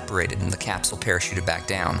they separated and the capsule parachuted back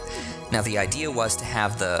down. Now the idea was to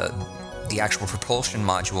have the actual propulsion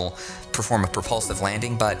module perform a propulsive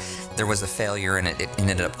landing, but there was a failure and it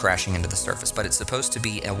ended up crashing into the surface. But it's supposed to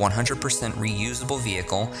be a 100% reusable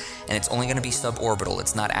vehicle, and it's only going to be suborbital.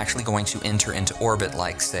 It's not actually going to enter into orbit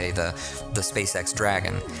like, say, the SpaceX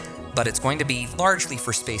Dragon. But it's going to be largely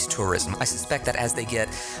for space tourism. I suspect that as they get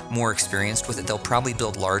more experienced with it, they'll probably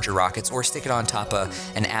build larger rockets or stick it on top of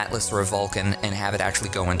an Atlas or a Vulcan and have it actually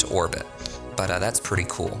go into orbit. But that's pretty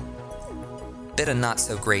cool. Bit of not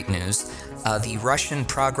so great news. The Russian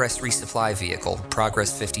Progress resupply vehicle,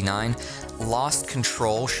 Progress 59, lost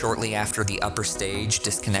control shortly after the upper stage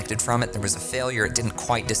disconnected from it. There was a failure. It didn't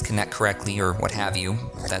quite disconnect correctly or what have you.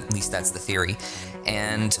 At least that's the theory.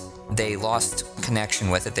 And they lost connection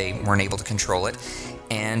with it. They weren't able to control it.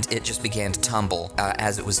 And it just began to tumble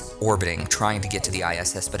as it was orbiting, trying to get to the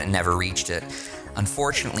ISS, but it never reached it.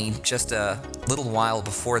 Unfortunately, just a little while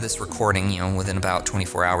before this recording, within about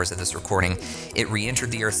 24 hours of this recording, it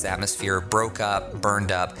re-entered the Earth's atmosphere, broke up,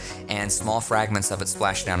 burned up, and small fragments of it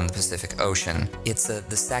splashed down in the Pacific Ocean. It's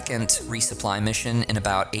the second resupply mission in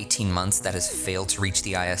about 18 months that has failed to reach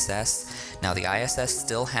the ISS. Now, the ISS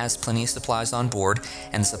still has plenty of supplies on board,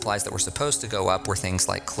 and the supplies that were supposed to go up were things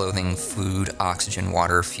like clothing, food, oxygen,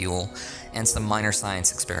 water, fuel, and some minor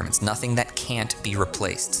science experiments. Nothing that can't be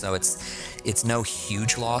replaced. So it's no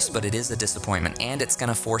huge loss, but it is a disappointment, and it's going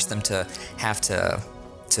to force them to have to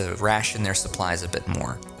ration their supplies a bit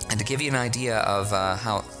more. And to give you an idea of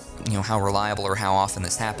how reliable or how often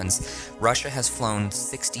this happens, Russia has flown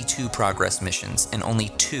 62 Progress missions, and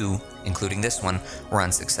only 2, including this one, were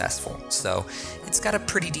unsuccessful. So it's got a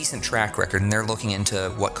pretty decent track record, and they're looking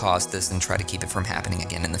into what caused this and try to keep it from happening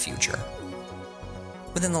again in the future.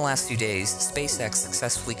 Within the last few days, SpaceX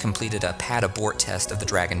successfully completed a pad abort test of the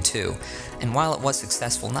Dragon 2, and while it was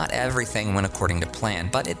successful, not everything went according to plan,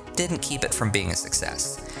 but it didn't keep it from being a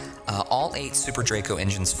success. All 8 Super Draco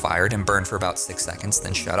engines fired and burned for about 6 seconds,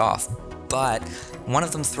 then shut off, but one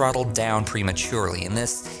of them throttled down prematurely, and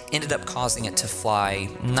this ended up causing it to fly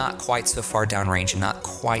not quite so far downrange and not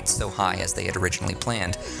quite so high as they had originally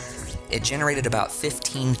planned. It generated about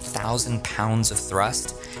 15,000 pounds of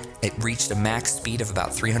thrust. It reached a max speed of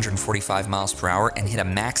about 345 miles per hour and hit a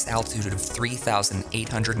max altitude of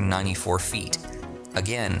 3,894 feet.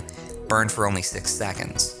 Again, burned for only 6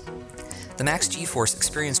 seconds. The max G-force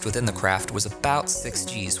experienced within the craft was about 6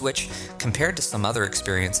 Gs, which, compared to some other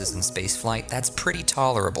experiences in spaceflight, that's pretty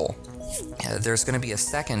tolerable. There's going to be a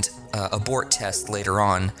second abort test later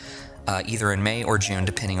on, either in May or June,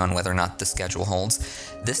 depending on whether or not the schedule holds.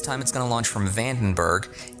 This time it's going to launch from Vandenberg,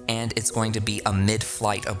 and it's going to be a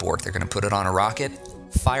mid-flight abort. They're going to put it on a rocket,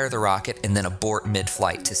 fire the rocket, and then abort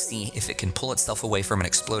mid-flight to see if it can pull itself away from an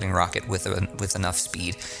exploding rocket with enough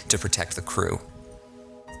speed to protect the crew.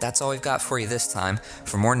 That's all we've got for you this time.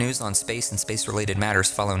 For more news on space and space-related matters,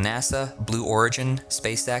 follow NASA, Blue Origin,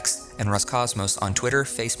 SpaceX, and Roscosmos on Twitter,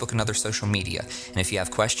 Facebook, and other social media. And if you have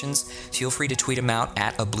questions, feel free to tweet them out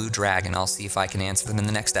at a Blue Dragon. I'll see if I can answer them in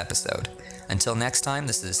the next episode. Until next time,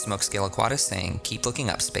 this is Smokescale Aquatis saying, keep looking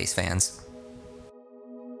up, space fans.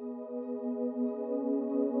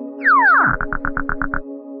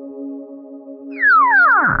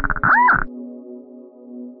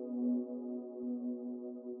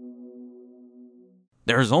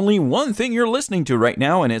 There's only one thing you're listening to right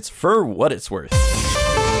now, and it's For What It's Worth.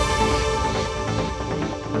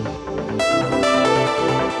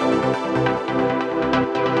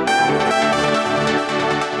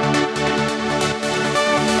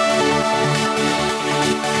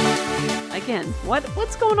 Again,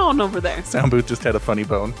 what's going on over there? Soundbooth just had a funny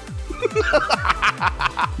bone.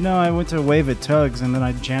 No, I went to wave at Tugs, and then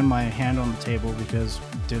I jammed my hand on the table because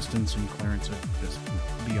distance and clearance are just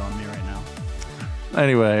beyond me right now.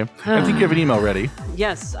 Anyway, I think you have an email ready.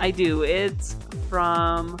 Yes, I do. It's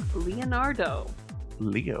from Leonardo.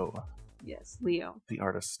 Leo. Yes, Leo. The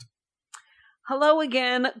artist. Hello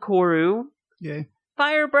again, Koru. Yay.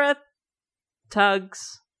 Fire Breath,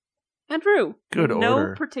 Tugs, and Rue. Good no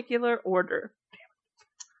order. particular order.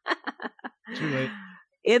 Too late.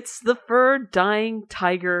 It's the fur dying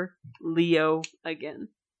tiger, Leo, again.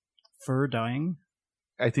 Fur dying?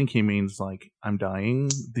 I think he means like, I'm dyeing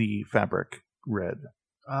the fabric red.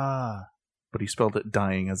 Ah. But he spelled it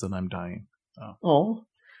dying as in I'm dying. Oh.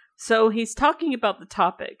 So he's talking about the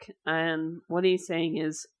topic, and what he's saying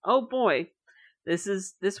is, oh boy, this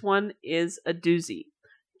one is a doozy.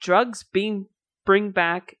 Drugs bring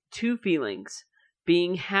back two feelings: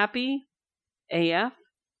 being happy AF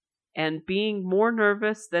and being more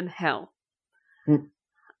nervous than hell.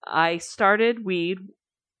 I started weed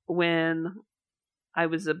when I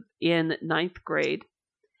was in 9th grade.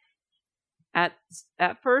 At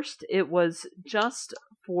first, it was just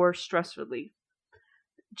for stress relief,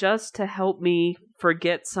 just to help me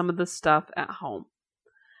forget some of the stuff at home.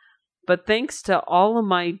 But thanks to all of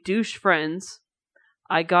my douche friends,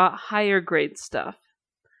 I got higher grade stuff.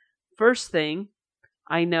 First thing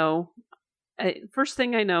I know,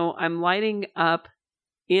 I'm lighting up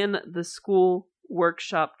in the school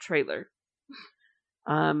workshop trailer,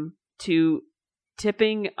 to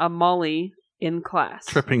tipping a molly in class.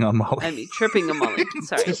 Tripping on Molly. Tripping a molly.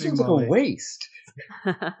 Sorry. This seems like a waste.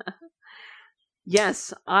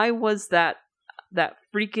 Yes, I was that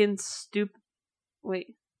freaking stupid.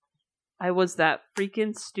 Wait. I was that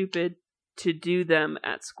freaking stupid to do them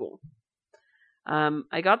at school.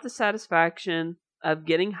 I got the satisfaction of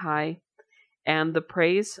getting high and the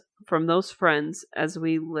praise from those friends as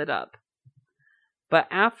we lit up. But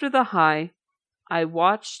after the high, I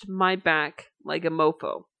watched my back like a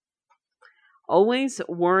mofo, always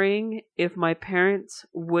worrying if my parents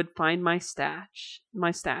would find my stash.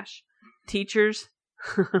 Teachers,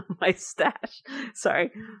 my stash.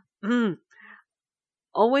 Sorry.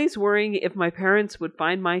 Always worrying if my parents would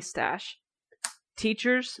find my stash.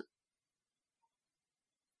 Teachers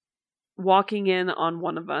walking in on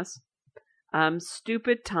one of us.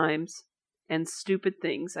 Stupid times and stupid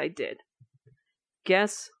things I did.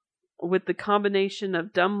 Guess with the combination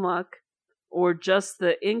of dumb luck or just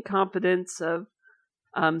the incompetence of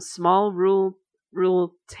small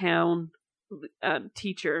rural town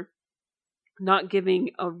teacher not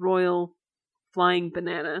giving a royal flying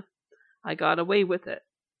banana, I got away with it.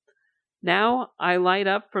 Now I light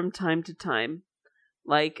up from time to time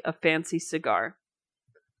like a fancy cigar.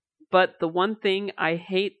 But the one thing I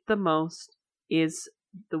hate the most is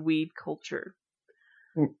the weed culture.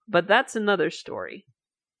 But that's another story.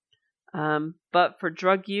 But for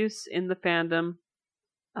drug use in the fandom,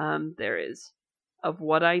 there is, of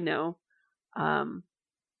what I know,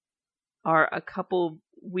 are a couple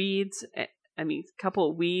weed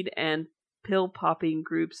and pill popping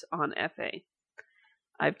groups on FA.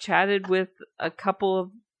 I've chatted with a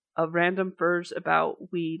couple of random furs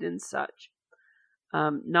about weed and such.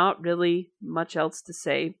 Not really much else to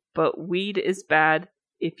say, but weed is bad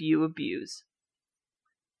if you abuse.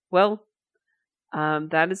 Well,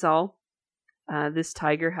 that is all. This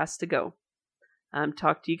tiger has to go.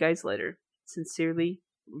 Talk to you guys later. Sincerely,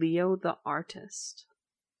 Leo the artist.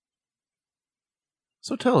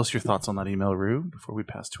 So tell us your thoughts on that email, Rue, before we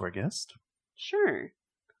pass to our guest. Sure.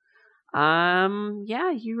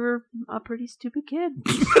 Yeah, you were a pretty stupid kid.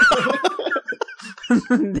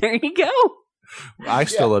 There you go. I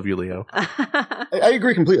still love you, Leo. I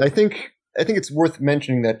agree completely. I think it's worth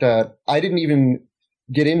mentioning that I didn't even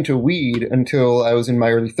get into weed until I was in my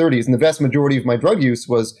early 30s, and the vast majority of my drug use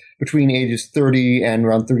was between ages 30 and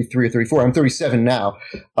around 33 or 34. I'm 37 now.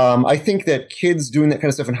 I think that kids doing that kind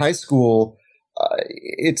of stuff in high school,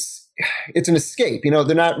 it's an escape. You know,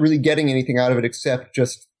 they're not really getting anything out of it except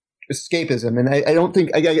just escapism. And I don't think,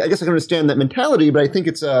 I guess I can understand that mentality, but I think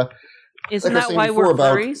it's Isn't like that why we're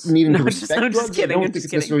about furries? needing to I'm respect just drugs. kidding. I don't think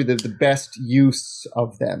it's necessarily the best use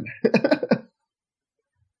of them.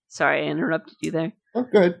 Sorry, I interrupted you there. Oh,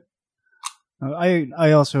 go ahead.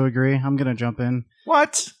 I also agree. I'm going to jump in.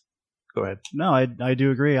 What? Go ahead. No, I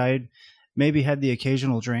do agree. maybe had the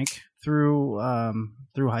occasional drink through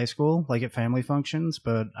high school, like at family functions,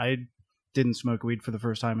 but I didn't smoke weed for the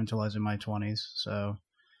first time until I was in my 20s. So,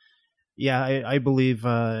 yeah, I believe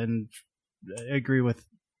and agree with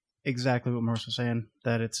exactly what Morris was saying,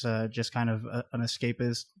 that it's just kind of an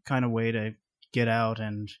escapist kind of way to get out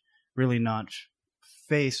and really not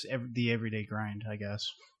face the everyday grind, I guess.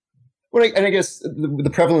 Well, I guess the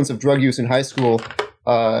prevalence of drug use in high school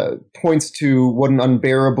points to what an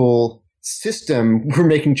unbearable system we're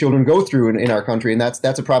making children go through in our country, and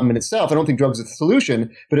that's a problem in itself. I don't think drugs are the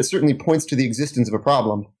solution, but it certainly points to the existence of a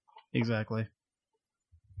problem. Exactly.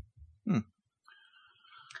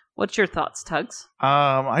 What's your thoughts, Tugs?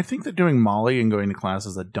 I think that doing Molly and going to class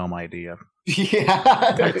is a dumb idea.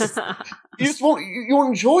 Yeah, you just won't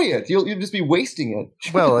enjoy it. You'll just be wasting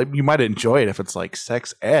it. Well, you might enjoy it if it's like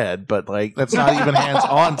sex ed, but like that's not even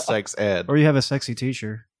hands-on sex ed. Or you have a sexy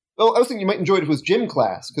teacher. Well, I was thinking you might enjoy it if it was gym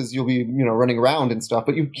class, because you'll be, running around and stuff,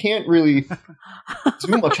 but you can't really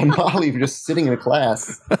do much on Molly if you're just sitting in a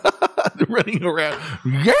class. Running around.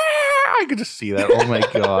 Yeah! I could just see that. Oh my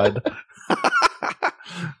God.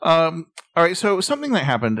 All right, so something that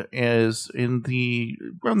happened is around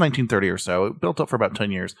 1930 or so, it built up for about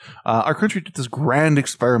 10 years. Our country did this grand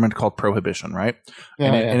experiment called Prohibition, right?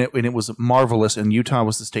 And it was marvelous, and Utah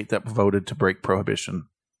was the state that voted to break Prohibition.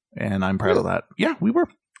 And I'm proud of that. Yeah, we were.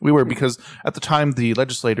 We were, because at the time the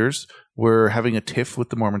legislators were having a tiff with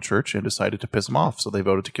the Mormon Church and decided to piss them off, so they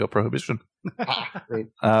voted to kill Prohibition. Great.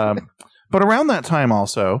 But around that time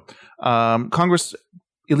also, Congress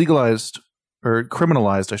illegalized, or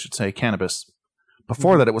criminalized, I should say, cannabis.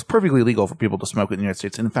 Before that, it was perfectly legal for people to smoke in the United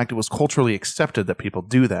States. And in fact, it was culturally accepted that people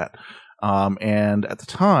do that. And at the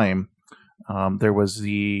time, there was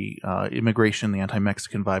the immigration, the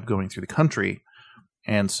anti-Mexican vibe going through the country.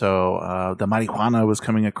 And so the marijuana was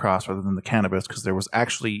coming across rather than the cannabis, because there was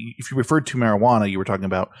actually, if you referred to marijuana, you were talking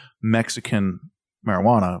about Mexican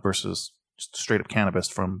marijuana versus just straight up cannabis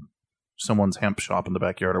from someone's hemp shop in the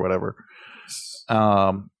backyard or whatever.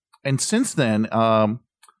 And since then,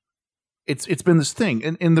 it's been this thing.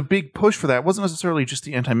 And the big push for that wasn't necessarily just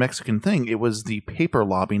the anti-Mexican thing. It was the paper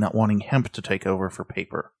lobby not wanting hemp to take over for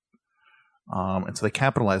paper. And so they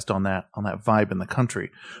capitalized on that vibe in the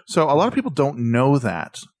country. So a lot of people don't know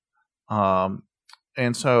that.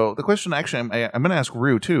 And so the question, actually, I'm going to ask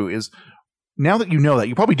Rue too, is now that you know that,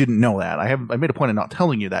 you probably didn't know that. I made a point of not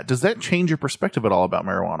telling you that. Does that change your perspective at all about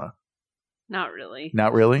marijuana? Not really.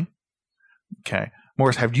 Not really? Okay.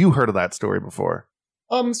 Morris, have you heard of that story before?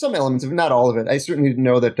 Some elements of it, not all of it. I certainly didn't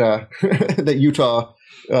know that that Utah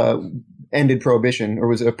ended prohibition, or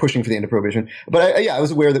was pushing for the end of prohibition. But I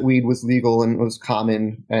was aware that weed was legal and was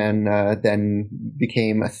common, and then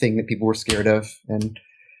became a thing that people were scared of. And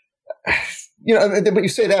but you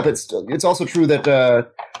say that, but it's also true that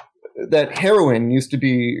that heroin used to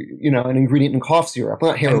be an ingredient in cough syrup.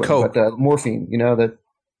 Well, not heroin, but morphine.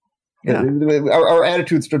 Our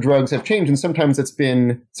attitudes to drugs have changed, and sometimes it's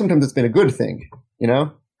been a good thing.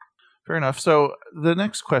 Fair enough. So the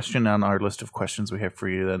next question on our list of questions we have for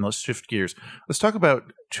you, then, let's shift gears. Let's talk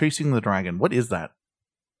about chasing the dragon. What is that?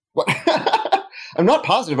 Well, I'm not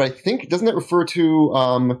positive. I think, doesn't that refer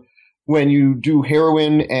to when you do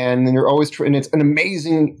heroin and then you're always and it's an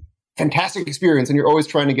amazing, fantastic experience, and you're always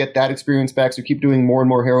trying to get that experience back, so you keep doing more and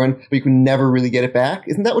more heroin, but you can never really get it back?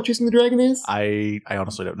 Isn't that what chasing the dragon is? I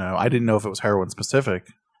honestly don't know. I didn't know if it was heroin specific.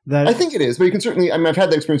 I think it is, but you can certainly, I've had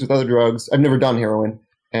that experience with other drugs. I've never done heroin.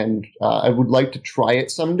 And I would like to try it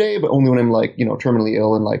someday, but only when I'm terminally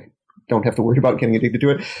ill and don't have to worry about getting addicted to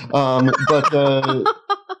it.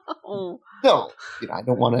 No, I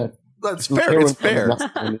don't want to. That's fair. It's fair.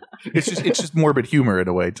 It's just morbid humor in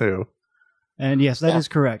a way too. And yes, that is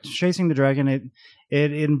correct. Chasing the dragon,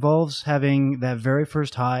 it involves having that very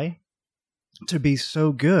first high to be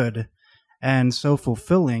so good and so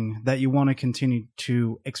fulfilling that you want to continue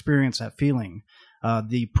to experience that feeling.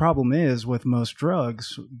 The problem is, with most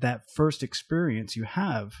drugs, that first experience you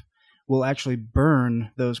have will actually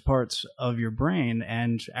burn those parts of your brain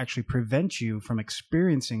and actually prevent you from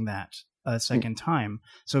experiencing that a second time.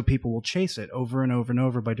 So people will chase it over and over and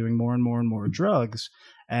over by doing more and more and more drugs.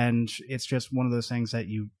 And it's just one of those things that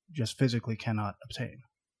you just physically cannot obtain.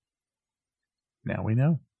 Now we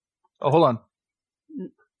know. Oh, hold on.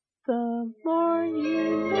 The more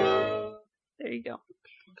you know. There you go.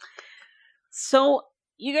 So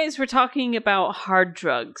you guys were talking about hard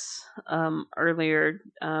drugs earlier.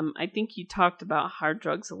 I think you talked about hard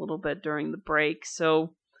drugs a little bit during the break.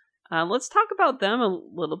 So let's talk about them a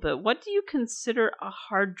little bit. What do you consider a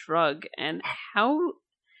hard drug, and how?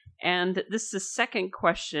 And this is the second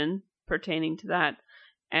question pertaining to that.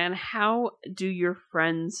 and how do your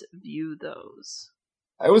friends view those?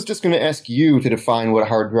 I was just going to ask you to define what a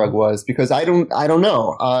hard drug was, because I don't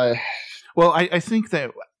know. Well, I think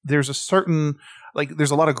that there's a certain, like,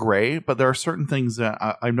 there's a lot of gray, but there are certain things that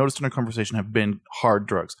I've noticed in our conversation have been hard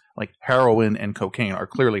drugs. Like heroin and cocaine are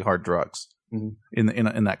clearly hard drugs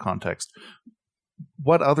in that context.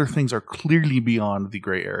 What other things are clearly beyond the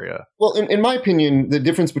gray area? Well, in my opinion, the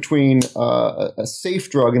difference between a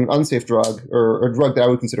safe drug and an unsafe drug, or a drug that I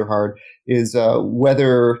would consider hard, is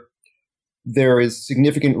whether there is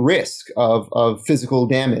significant risk of physical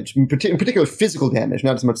damage, in particular physical damage,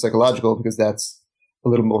 not as much psychological, because that's a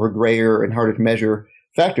little more grayer and harder to measure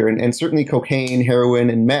factor. And certainly cocaine, heroin,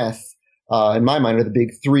 and meth, in my mind, are the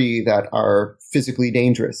big three that are physically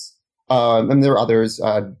dangerous. And there are others,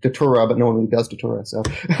 Datura, but no one really does Datura. So,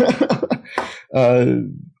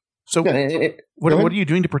 what are you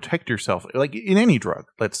doing to protect yourself? Like in any drug,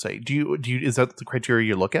 let's say, do you is that the criteria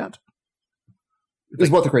you look at? Is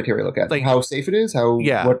what the criteria look at? Like how safe it is?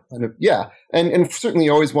 What kind of, and certainly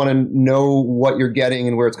you always want to know what you're getting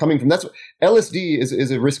and where it's coming from. That's what, LSD is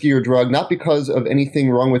a riskier drug, not because of anything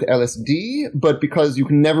wrong with LSD, but because you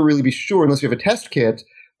can never really be sure unless you have a test kit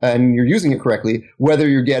and you're using it correctly, whether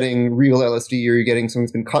you're getting real LSD or you're getting something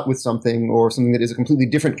that's been cut with something or something that is a completely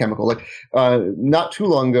different chemical. Like not too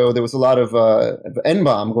long ago, there was a lot of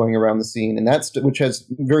N-bomb going around the scene, and which has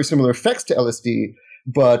very similar effects to LSD,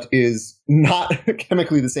 but is not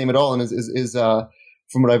chemically the same at all, and is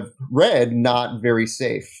from what I've read, not very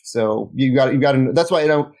safe. So you got to. That's why I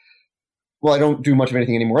don't do much of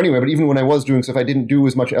anything anymore anyway. But even when I was doing stuff, I didn't do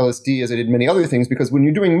as much LSD as I did many other things, because when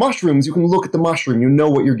you're doing mushrooms, you can look at the mushroom, you know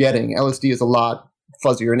what you're getting. LSD is a lot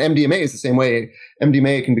fuzzier, and MDMA is the same way.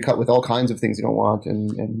 MDMA can be cut with all kinds of things you don't want,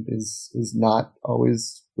 and is not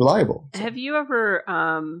always reliable. So. Have you ever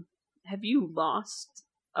have you lost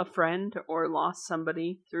a friend or lost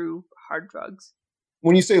somebody through hard drugs?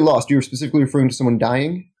 When you say lost, you're specifically referring to someone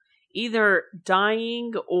dying? Either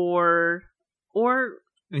dying or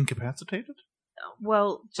incapacitated?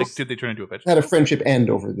 Well, just, like, did they turn into a vegetable? Had a friendship end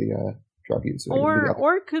over the drug use.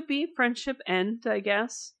 Or it could be friendship end, I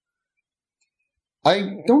guess.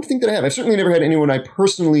 I don't think that I have. I've certainly never had anyone I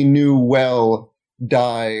personally knew well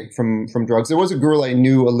die from drugs. There was a girl I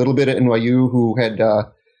knew a little bit at NYU who had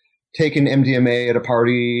taken MDMA at a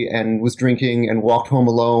party and was drinking and walked home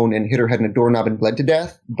alone and hit her head in a doorknob and bled to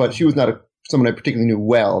death. But she was not someone I particularly knew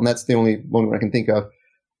well, and that's the only one I can think of.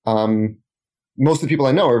 Most of the people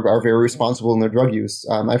I know are very responsible in their drug use.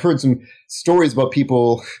 I've heard some stories about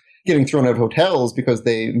people getting thrown out of hotels because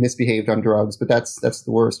they misbehaved on drugs, but that's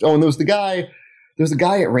the worst. Oh, and there was a guy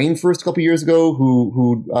at Rainforest a couple of years ago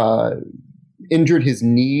who injured his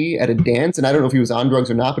knee at a dance, and I don't know if he was on drugs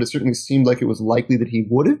or not, but it certainly seemed like it was likely that he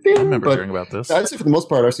would have been. I remember hearing about this. I'd say for the most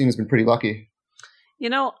part, our scene has been pretty lucky.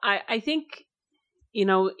 I think,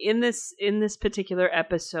 in this particular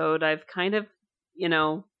episode, I've kind of,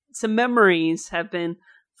 some memories have been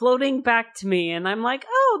floating back to me, and I'm like,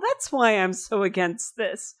 oh, that's why I'm so against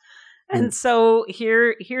this. And so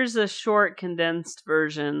here's a short, condensed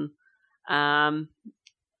version.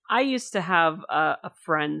 I used to have a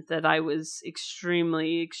friend that I was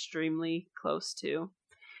extremely, extremely close to.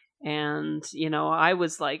 And, I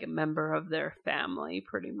was like a member of their family,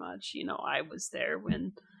 pretty much. I was there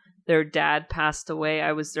when their dad passed away.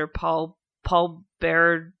 I was their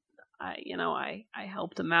pallbearer. I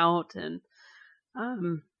helped them out, and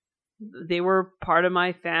they were part of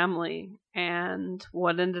my family. And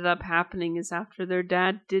what ended up happening is after their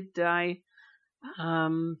dad did die,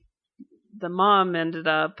 the mom ended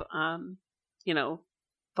up,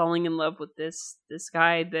 falling in love with this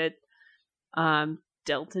guy that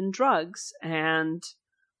dealt in drugs. And,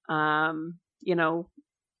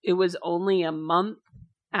 it was only a month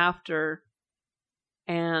after,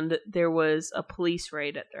 and there was a police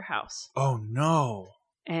raid at their house. Oh, no.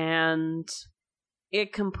 And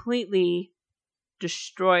it completely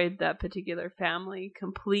destroyed that particular family,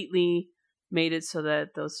 completely made it so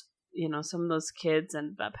that those some of those kids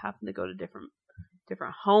ended up having to go to different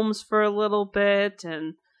homes for a little bit.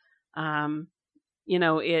 And,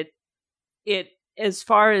 it, as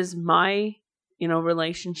far as my,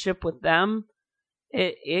 relationship with them,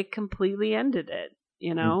 it completely ended it,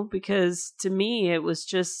 because to me, it was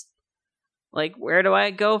just like, where do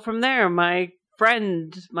I go from there? My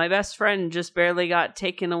best friend just barely got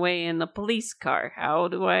taken away in a police car. How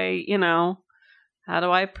do I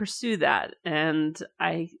pursue that? And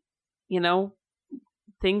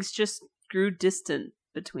things just grew distant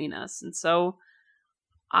between us. And so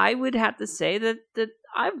I would have to say that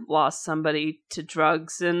I've lost somebody to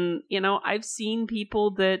drugs. And, I've seen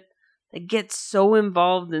people that that get so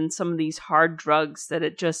involved in some of these hard drugs that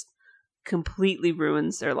it just completely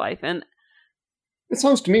ruins their life. And it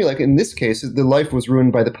sounds to me like in this case, the life was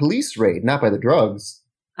ruined by the police raid, not by the drugs.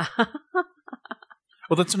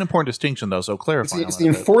 Well, that's an important distinction, though. So clarify. It's the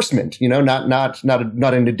enforcement, not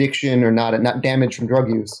an addiction or not damage from drug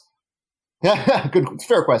use. Good,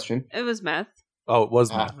 fair question. It was meth. Oh, it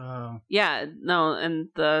was meth. Yeah, no, and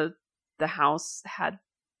the house had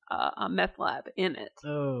a meth lab in it.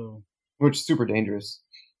 Oh, which is super dangerous.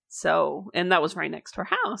 So, and that was right next to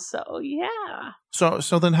her house. So, yeah.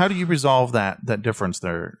 So then, how do you resolve that difference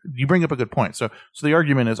there? You bring up a good point. So the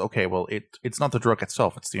argument is, okay, well, it's not the drug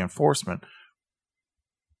itself; it's the enforcement.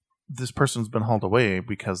 This person's been hauled away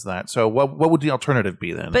because that. So, what would the alternative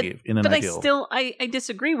be then? In an ideal? I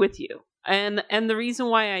disagree with you, and the reason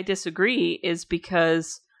why I disagree is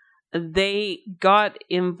because they got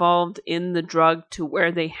involved in the drug to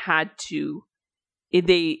where they had to.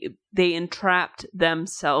 They entrapped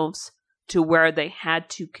themselves to where they had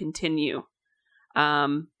to continue.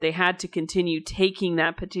 They had to continue taking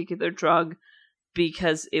that particular drug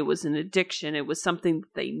because it was an addiction. It was something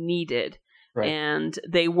that they needed. Right. And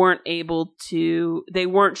they weren't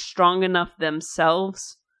strong enough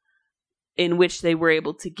themselves in which they were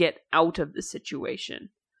able to get out of the situation.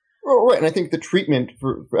 Well, right. And I think the treatment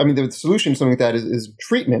the solution to something like that is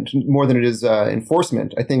treatment more than it is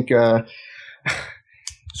enforcement. I think, so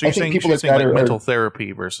you're saying people like mental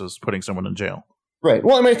therapy versus putting someone in jail. Right.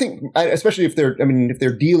 Well, I think especially if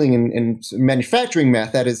they're dealing in manufacturing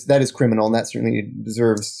meth, that is criminal, and that certainly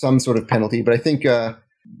deserves some sort of penalty. But I think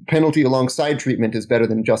penalty alongside treatment is better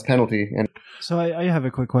than just penalty. And so I have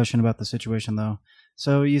a quick question about the situation, though.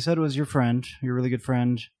 So you said it was your friend, your really good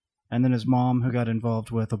friend, and then his mom who got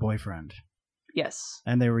involved with a boyfriend. Yes.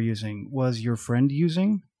 And they were using. Was your friend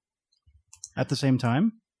using at the same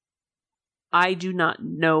time? I do not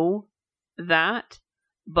know that,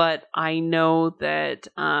 but I know that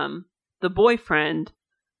the boyfriend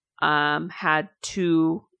had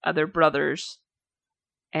two other brothers,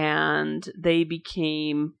 and they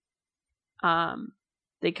became,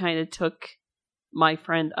 they kind of took my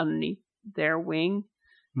friend underneath their wing.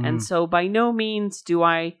 Mm. And so by no means do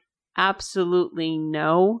I absolutely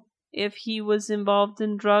know if he was involved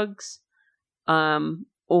in drugs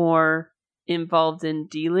or involved in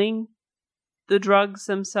dealing the drugs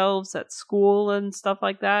themselves at school and stuff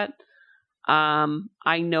like that.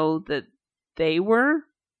 I know that they were,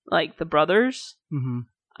 like the brothers. Mm-hmm.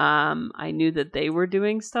 I knew that they were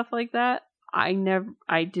doing stuff like that. I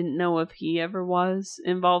didn't know if he ever was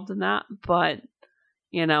involved in that, but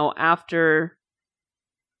after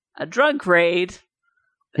a drug raid,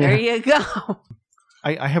 there you go.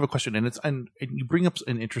 I have a question, and you bring up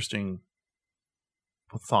an interesting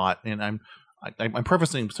thought, and I'm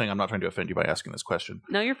prefacing saying I'm not trying to offend you by asking this question.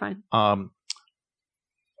 No, you're fine.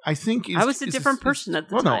 I think I was a different person at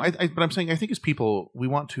the time. No, but I'm saying I think as people, we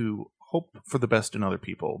want to hope for the best in other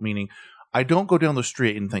people. Meaning, I don't go down the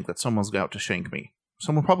street and think that someone's out to shank me.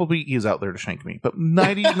 Someone probably is out there to shank me, but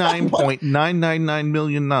 99.999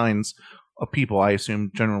 million nines of people, I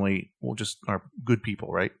assume, generally just are good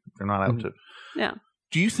people, right? They're not out to. Yeah.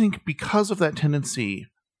 Do you think because of that tendency,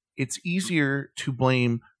 it's easier to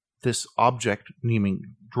blame this object,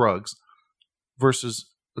 naming drugs, versus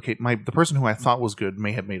the person who I thought was good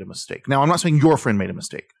may have made a mistake. Now, I'm not saying your friend made a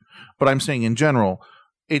mistake, but I'm saying in general,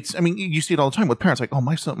 you see it all the time with parents, like, oh,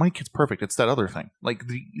 my kid's perfect. It's that other thing, like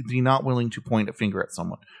the not willing to point a finger at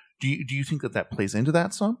someone. Do you think that plays into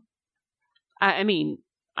that some? I mean,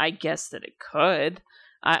 I guess that it could.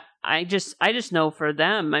 I just know for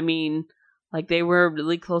them. I mean, like they were a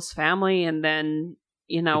really close family, and then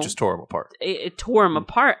it just tore them apart. It tore them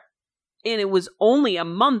apart. And it was only a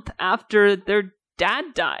month after their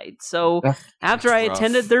dad died. So after I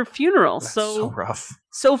attended their funeral. That's so rough.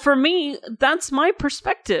 So for me, that's my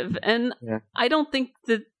perspective. And I don't think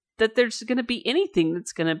that there's going to be anything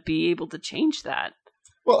that's going to be able to change that.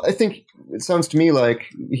 Well, I think it sounds to me like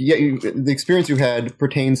the experience you had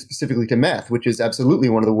pertains specifically to meth, which is absolutely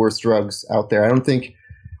one of the worst drugs out there.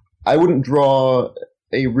 I wouldn't draw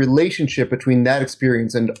a relationship between that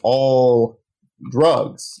experience and all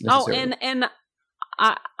drugs. Oh, and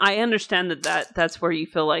I understand that's where you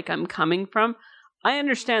feel like I'm coming from. I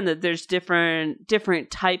understand that there's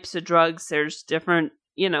different types of drugs. There's different,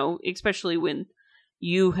 especially when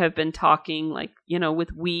you have been talking like,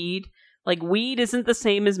 with weed. Like weed isn't the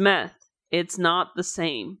same as meth. It's not the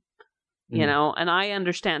same, and I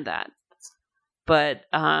understand that. But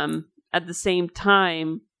at the same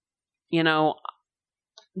time,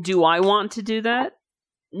 do I want to do that?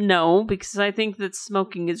 No, because I think that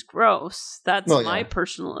smoking is gross. That's my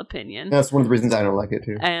personal opinion. That's one of the reasons I don't like it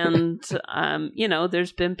too. And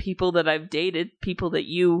there's been people that I've dated, people that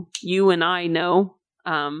you and I know,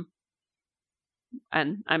 and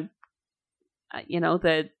I'm,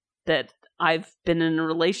 that I've been in a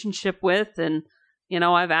relationship with, and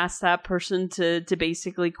I've asked that person to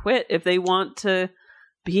basically quit if they want to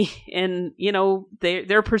be in.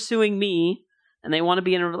 They're pursuing me, and they want to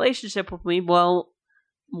be in a relationship with me. Well,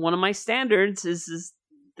 one of my standards is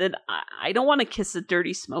that I don't want to kiss a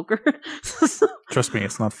dirty smoker. Trust me,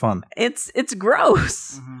 it's not fun. It's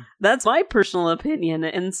gross. Mm-hmm. That's my personal opinion.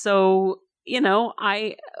 And so,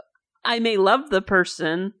 I may love the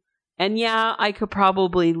person, and I could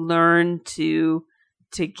probably learn to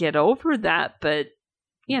get over that, but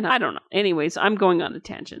I don't know. Anyways, I'm going on a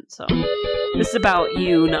tangent. So this is about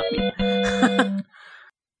you, not me.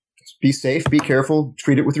 Be safe, be careful,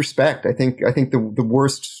 treat it with respect. I think the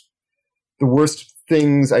worst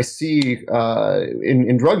things I see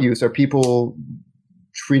in drug use are people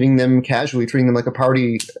treating them casually, treating them like a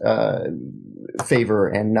party favor,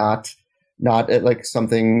 and not like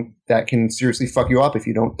something that can seriously fuck you up if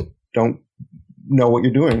you don't know what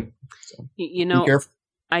you're doing. So, be careful.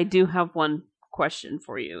 I do have one question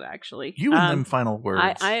for you, actually. You and them final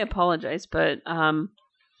words. I apologize, but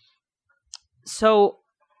so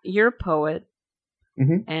you're a poet,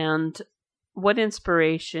 mm-hmm. and what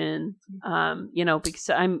inspiration, because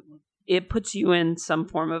it puts you in some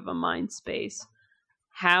form of a mind space.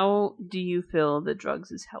 How do you feel that drugs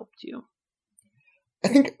has helped you? I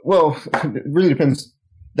think, it really depends.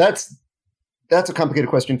 That's a complicated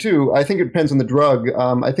question too. I think it depends on the drug.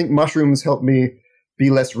 I think mushrooms help me be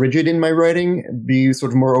less rigid in my writing, be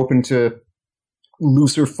sort of more open to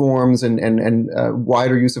looser forms and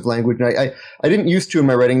wider use of language. And I didn't used to in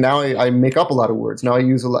my writing. Now I make up a lot of words. Now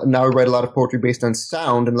I write a lot of poetry based on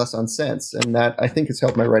sound and less on sense. And that, I think, has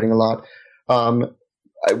helped my writing a lot.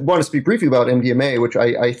 I want to speak briefly about MDMA, which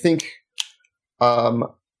I think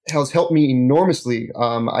has helped me enormously.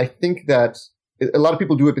 I think that a lot of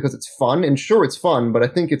people do it because it's fun, and sure, it's fun, but I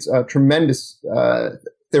think it's a tremendous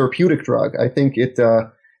therapeutic drug. I think it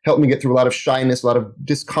helped me get through a lot of shyness, a lot of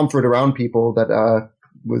discomfort around people that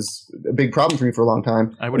was a big problem for me for a long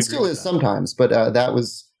time. It still is sometimes, but that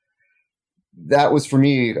was for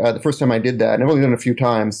me the first time I did that, and I've only done it a few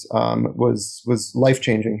times. Was life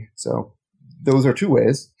changing. So those are two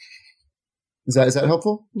ways. Is that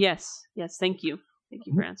helpful? Yes. Thank you. Thank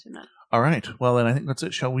you for answering that. All right. Well, then I think that's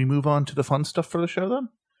it. Shall we move on to the fun stuff for the show then?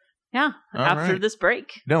 Yeah. After this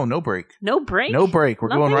break. No break. No break? No break. We're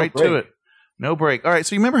going right to it. No break. All right.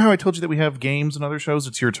 So you remember how I told you that we have games and other shows?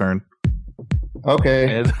 It's your turn.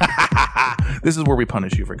 Okay. This is where we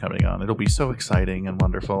punish you for coming on. It'll be so exciting and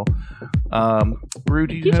wonderful.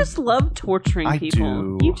 Rudy, you just love torturing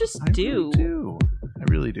people. You just do. I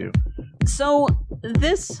really do. So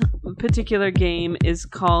this particular game is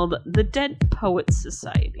called the Dead Poets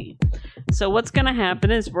Society. So what's going to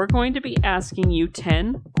happen is we're going to be asking you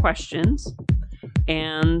 10 questions,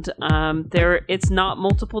 and it's not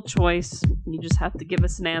multiple choice. You just have to give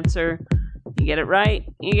us an answer. You get it right,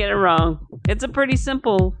 you get it wrong. It's a pretty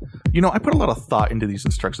simple. I put a lot of thought into these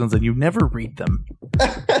instructions, and you never read them.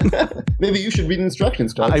 Maybe you should read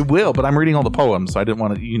instructions, Doug. I will, but I'm reading all the poems, so I didn't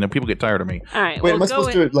want to. People get tired of me. All right. Wait, am I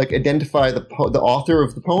supposed to identify the author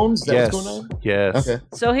of the poems? Is that what's going on? Yes. Okay.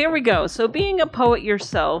 So here we go. So being a poet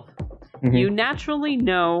yourself, mm-hmm. you naturally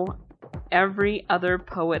know every other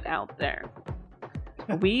poet out there.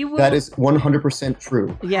 That is 100%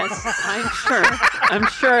 true. Yes, I'm sure. I'm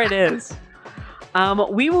sure it is.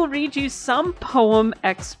 We will read you some poem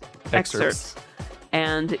excerpts,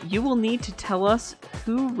 and you will need to tell us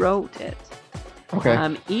who wrote it.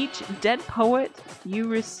 Okay. Each dead poet you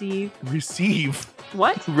receive.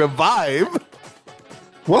 What? Revive.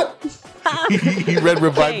 What? He read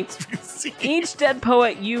revive. Okay. Each dead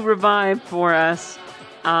poet you revive for us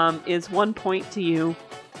is 1 point to you.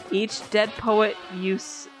 Each dead poet you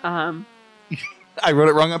I wrote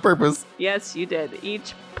it wrong on purpose. Yes, you did.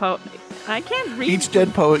 Each poet. I can't read. Each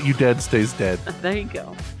dead poet you dead stays dead. There you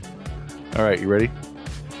go. All right, you ready?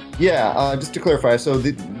 Yeah, just to clarify, so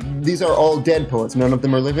these are all dead poets. None of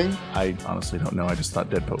them are living? I honestly don't know. I just thought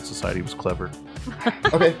Dead Poet Society was clever.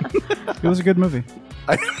 Okay. It was a good movie.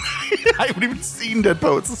 I haven't even seen Dead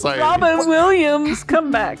Poet Society. Robin Williams,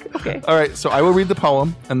 come back. Okay. All right, so I will read the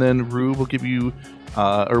poem, and then Rue will give you,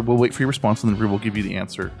 or we'll wait for your response, and then Rue will give you the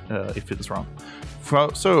answer if it is wrong.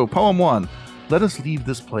 So, poem 1. Let us leave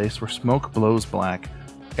this place where smoke blows black,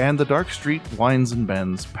 and the dark street winds and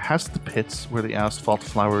bends, past the pits where the asphalt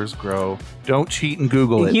flowers grow. Don't cheat and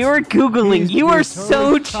Google it. You're Googling. You are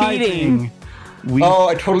so cheating.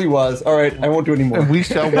 I totally was. All right, I won't do any more. And we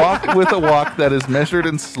shall walk with a walk that is measured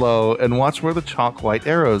and slow, and watch where the chalk white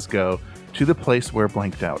arrows go, to the place where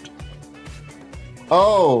blanked out.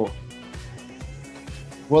 Oh.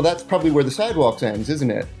 Well, that's probably where the sidewalks ends, isn't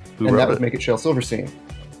it? Who and wrote that would it? make it Shel Silverstein.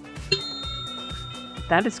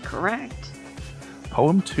 That is correct.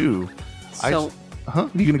 Poem 2. So,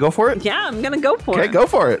 You gonna go for it? yeah, I'm gonna go for it. Okay, go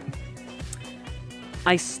for it.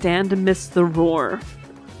 I stand amidst the roar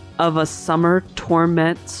of a summer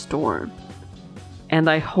torment storm, and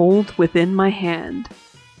I hold within my hand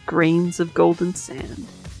grains of golden sand,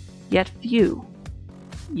 yet few,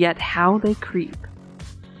 yet how they creep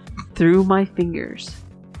through my fingers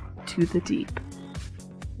to the deep,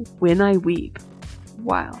 when I weep,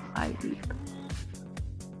 while I weep.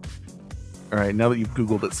 All right, now that you've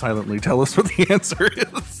Googled it silently, tell us what the answer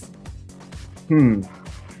is.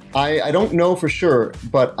 I don't know for sure,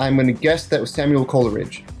 but I'm going to guess that was Samuel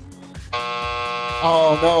Coleridge.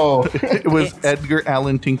 Oh, no. It was Edgar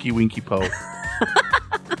Allan Tinky Winky Poe.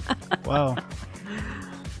 Wow.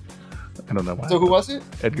 I don't know why. So who was it?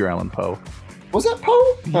 Edgar Allan Poe. Was that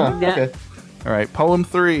Poe? Huh, Yeah. okay. All right, poem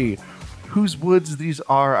 3. Whose woods these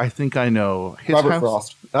are, I think I know. His Robert house-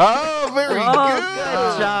 Frost. Oh, very Oh, good.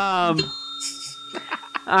 good job.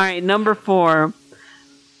 All right, number 4.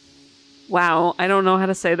 Wow, I don't know how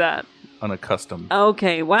to say that. Unaccustomed.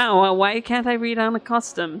 Okay, wow, why can't I read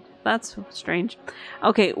unaccustomed? That's strange.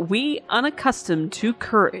 Okay, we unaccustomed to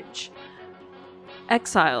courage,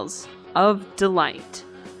 exiles of delight,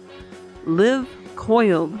 live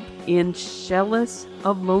coiled in shells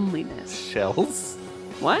of loneliness. Shells?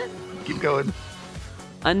 What? Keep going.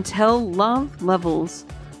 Until love levels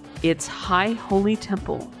its high holy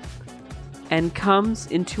temple and comes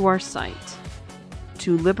into our sight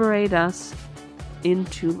to liberate us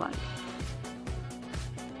into life.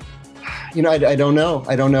 You know, I don't know.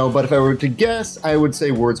 I don't know. But if I were to guess, I would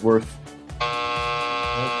say Wordsworth.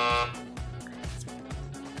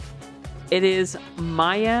 It is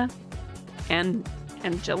Maya and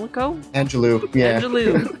Angelico? Angelou. Yeah.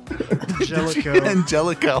 Angelou. Angelico.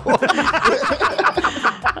 Angelico.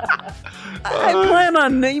 I plan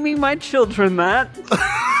on naming my children that.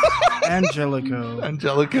 Angelico.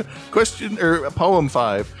 Angelica. Poem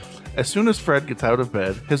 5. As soon as Fred gets out of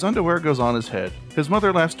bed, his underwear goes on his head. His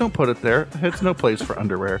mother laughs, "Don't put it there. Head's no place for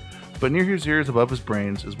underwear." But near his ears, above his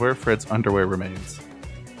brains, is where Fred's underwear remains.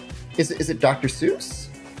 Is it Dr. Seuss?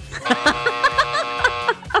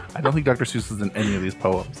 I don't think Dr. Seuss is in any of these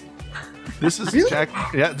poems. This is Really? Jack.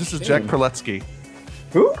 Yeah, this is Jack Perletsky.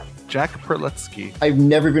 Who? Jack Perletsky. I've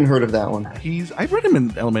never even heard of that one. I read him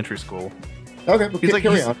in elementary school. Okay, well,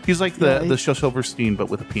 carry on. He's like the Shel Silverstein, but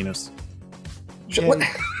with a penis. What?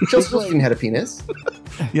 Shel Silverstein had a penis?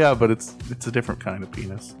 Yeah, but it's a different kind of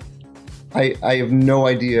penis. I have no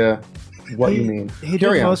idea what you mean. He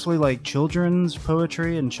Carry did on. mostly like children's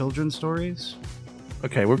poetry and children's stories.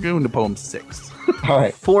 Okay, we're going to poem 6. All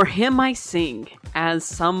right. For him I sing as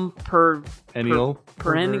some Perennial.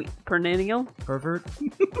 perennial? Pervert.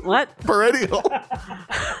 What? Perennial.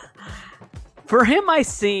 For him I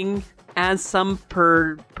sing as some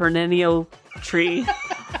perennial tree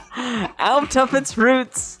out of its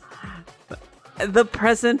roots, the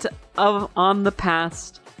present on the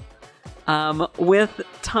past, with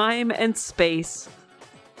time and space,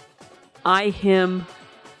 I him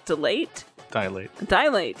dilate,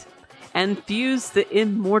 and fuse the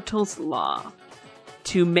immortal's law,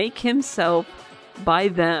 to make himself by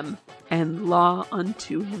them and law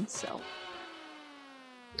unto himself.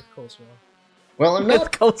 Well, I'm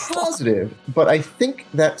not Coleslaw. positive, but I think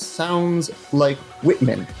that sounds like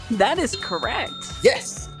Whitman. That is correct.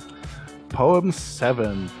 Yes! Poem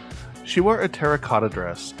 7. She wore a terracotta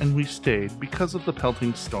dress, and we stayed, because of the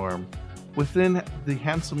pelting storm, within the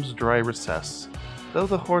handsome's dry recess. Though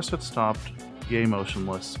the horse had stopped, yea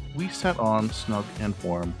motionless, we sat on, snug and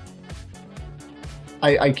warm.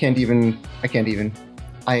 I can't even.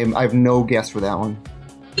 I have no guess for that one.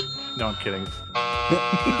 No, I'm kidding. Did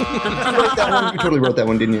you write that one? You totally wrote that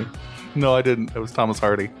one, didn't you? No, I didn't. It was Thomas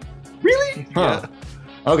Hardy. Really? Huh.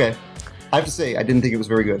 Okay. I have to say, I didn't think it was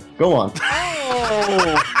very good. Go on.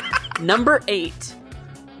 Oh. Number 8.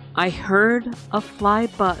 I heard a fly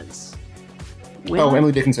buzz. Oh,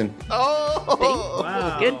 Emily Dickinson. Oh!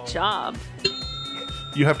 Wow. Good job.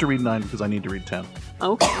 You have to read 9 because I need to read 10.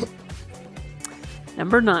 Okay.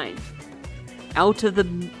 Number 9. Out of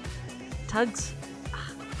the tugs.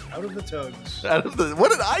 Out of the tugs.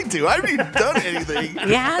 What did I do? I haven't even done anything.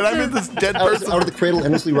 Yeah, and I'm in this dead person. Out of the cradle,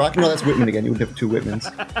 endlessly rocking. No, that's Whitman again. You would have 2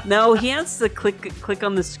 Whitmans. No, he has to click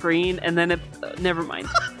on the screen and then it. Never mind.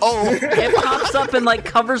 Oh. It pops up and like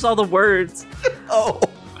covers all the words. Oh.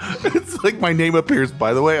 It's like my name appears,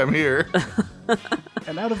 by the way, I'm here.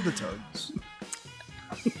 And out of the tugs.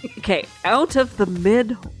 Okay, out of the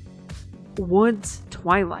mid-woods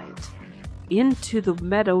twilight, into the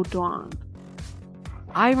meadow dawn,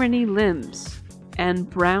 irony limbs and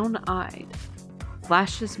brown-eyed,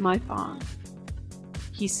 flashes my fawn.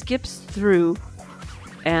 He skips through,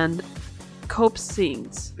 and Cope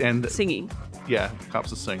singing, Yeah,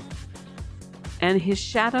 cops will sing. and his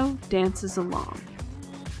shadow dances along,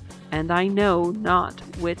 and I know not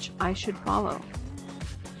which I should follow,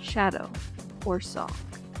 shadow or song.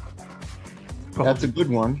 That's a good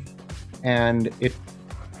one, and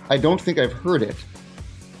I don't think I've heard it,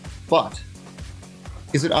 but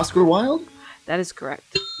is it Oscar Wilde? That is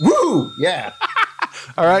correct. Woo! Yeah.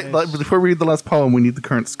 All right, before we read the last poem, we need the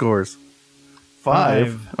current scores.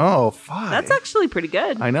 5. Oh, 5. That's actually pretty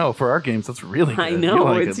good. I know. For our games, that's really good. I know, You're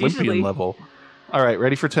like it's Olympian usually- level. All right,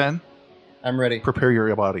 ready for 10? I'm ready. Prepare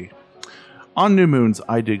your body. On new moons,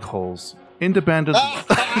 I dig holes. Into bandits. Do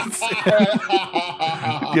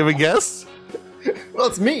you have a guess? Well,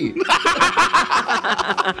 it's me.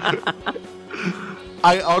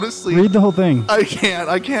 I honestly... Read the whole thing. I can't.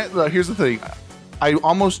 Here's the thing. I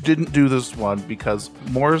almost didn't do this one because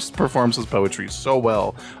Morris performs his poetry so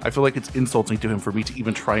well. I feel like it's insulting to him for me to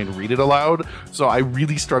even try and read it aloud. So I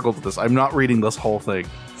really struggled with this. I'm not reading this whole thing.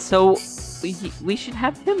 So we should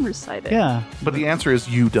have him recite it. Yeah. But the answer is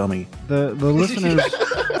you, dummy. The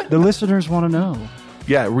listeners want to know.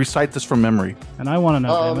 Yeah, recite this from memory. And I want to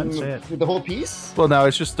know, damn it. Say it. The whole piece? Well, no,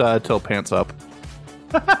 it's just till pants up.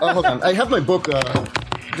 Oh, hold on. I have my book,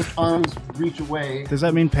 just arms reach away. Does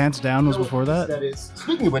that mean pants down was before that? That is.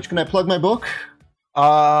 Speaking of which, can I plug my book?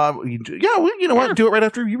 Yeah, well, you know what? Do it right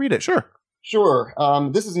after you read it. Sure. Sure.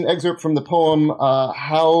 This is an excerpt from the poem,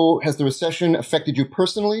 How Has the Recession Affected You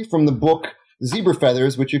Personally? From the book Zebra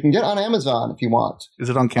Feathers, which you can get on Amazon if you want. Is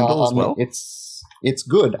it on Kindle as well? It's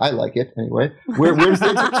good. I like it anyway. Where's the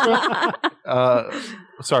excerpt from?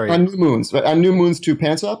 Sorry. On New Moons. Right? On New Moons to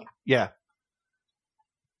Pants Up? Yeah.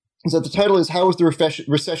 So the title is How Has the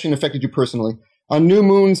Recession Affected You Personally? On new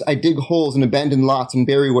moons, I dig holes in abandoned lots and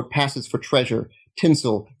bury what passes for treasure.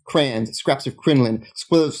 Tinsel, crayons, scraps of crinoline,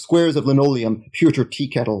 squares of linoleum, pewter tea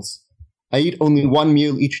kettles. I eat only one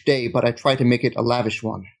meal each day, but I try to make it a lavish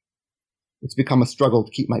one. It's become a struggle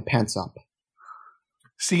to keep my pants up.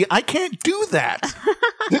 See, I can't do that.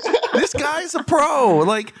 This guy's a pro.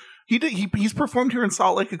 Like, he's performed here in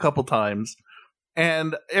Salt Lake a couple times.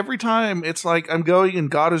 And every time it's like I'm going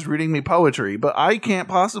and God is reading me poetry, but I can't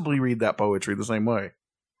possibly read that poetry the same way.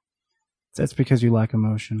 That's because you lack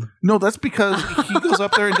emotion. No, that's because he goes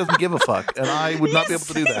up there and doesn't give a fuck, and I would not be able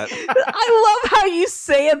to do that. I love how you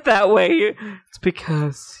say it that way. It's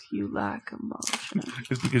because you lack emotion.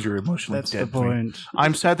 It's because you're emotionally That's dead. the point.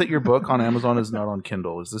 I'm sad that your book on Amazon is not on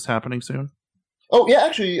Kindle. Is this happening soon? Oh, yeah,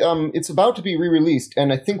 actually, it's about to be re-released,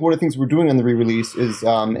 and I think one of the things we're doing on the re-release is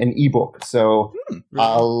an ebook, so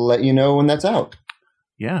I'll let you know when that's out.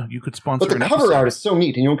 Yeah, you could sponsor But the cover art is so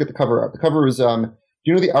neat, and you don't get the cover art. The cover is, do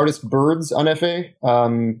you know the artist Birds on FA?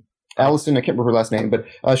 Allison, I can't remember her last name, but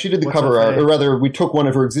she did the cover art, or rather, we took one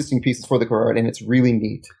of her existing pieces for the cover art, and it's really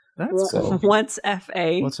neat. What's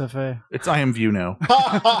FA? What's FA? It's IMView now.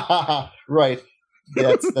 Right.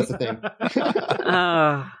 That's the thing.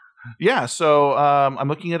 Yeah, so I'm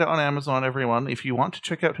looking at it on Amazon, everyone. If you want to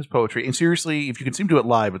check out his poetry, and seriously, if you can seem to do it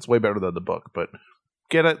live, it's way better than the book, but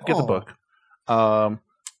get the book.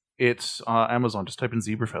 It's Amazon. Just type in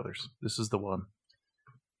Zebra Feathers. This is the one.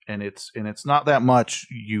 And it's not that much,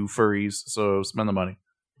 you furries, so spend the money.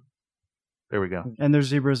 There we go. And there's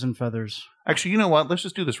zebras and feathers. Actually, you know what? Let's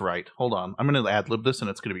just do this right. Hold on. I'm going to ad-lib this, and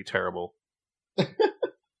it's going to be terrible.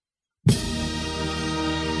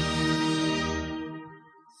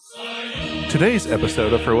 Today's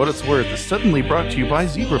episode of For What It's Worth is suddenly brought to you by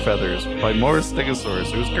Zebra Feathers by Morris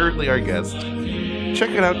Stegosaurus, who is currently our guest. Check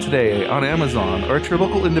it out today on Amazon or at your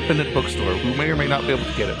local independent bookstore, who may or may not be able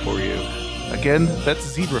to get it for you. Again, that's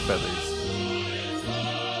Zebra Feathers.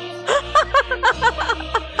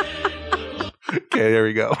 Okay, there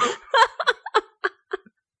we go.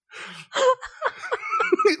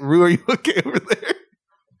 Rue, are you okay over there?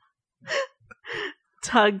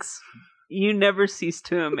 Tugs, you never cease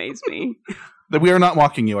to amaze me. We are not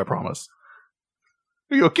mocking you, I promise.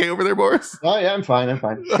 Are you okay over there, Boris? Oh, yeah, I'm fine.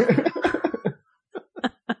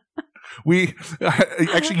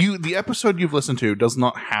 The episode you've listened to does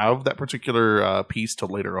not have that particular piece till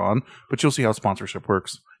later on, but you'll see how sponsorship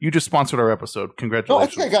works. You just sponsored our episode.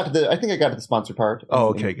 Congratulations. I think I got to the sponsor part. Oh,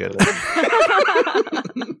 okay, good.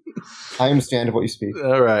 I understand of what you speak.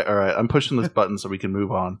 All right. I'm pushing this button so we can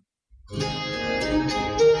move on.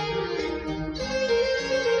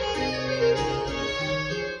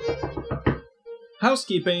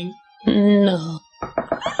 Housekeeping. No.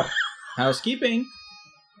 Housekeeping.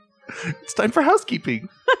 It's time for housekeeping.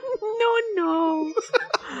 No.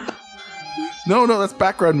 No, that's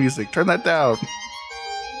background music. Turn that down.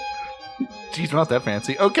 Jeez, we're not that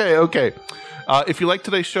fancy. Okay. If you like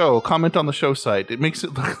today's show, comment on the show site. It makes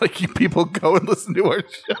it look like you people go and listen to our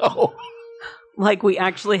show. Like we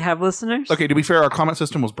actually have listeners? Okay, to be fair, our comment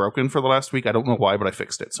system was broken for the last week. I don't know why, but I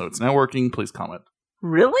fixed it. So it's now working. Please comment.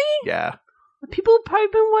 Really? Yeah. People have probably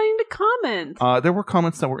been wanting to comment. There were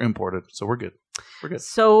comments that were imported, so we're good.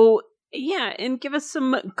 So, yeah, and give us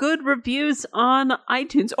some good reviews on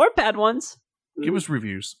iTunes, or bad ones. Give us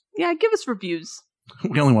reviews. Yeah, give us reviews.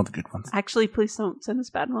 We only want the good ones. Actually, please don't send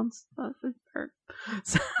us bad ones. That would hurt.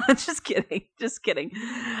 So, just kidding.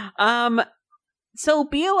 So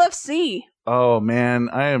BLFC. Oh man,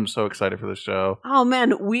 I am so excited for this show. Oh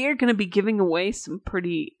man, we are going to be giving away some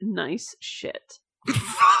pretty nice shit.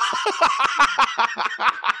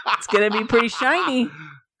 It's going to be pretty shiny. Yay!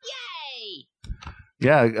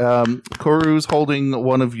 Yeah, Koru's holding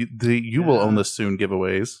one of the You Will Own This Soon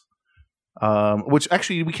giveaways. Which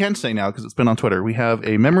actually we can say now because it's been on Twitter. We have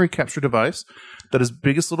a memory capture device that is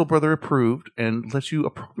Biggest Little Brother approved and lets you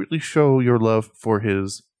appropriately show your love for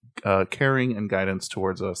his caring and guidance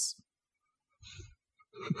towards us.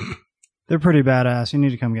 They're pretty badass. You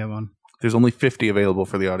need to come get one. There's only 50 available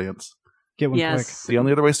for the audience. Get one quick. The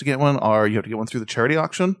only other ways to get one are you have to get one through the charity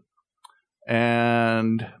auction.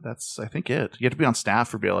 And that's, I think, it. You have to be on staff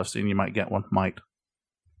for BLFC and you might get one.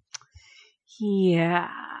 Yeah.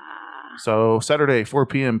 So Saturday, 4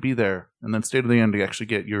 p.m., be there. And then stay to the end to actually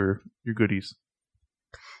get your goodies.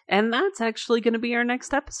 And that's actually going to be our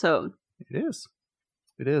next episode. It is.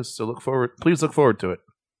 So please look forward to it.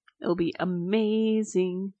 It'll be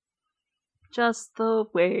amazing. Just the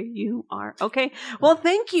way you are. Okay. Well,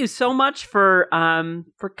 thank you so much for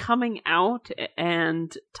coming out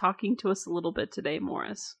and talking to us a little bit today,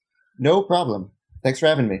 Morris. No problem. Thanks for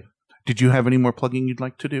having me. Did you have any more plugging you'd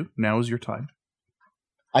like to do? Now is your time.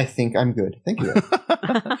 I think I'm good. Thank you.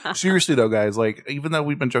 Seriously though, guys, like even though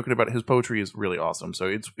we've been joking about it, his poetry is really awesome. So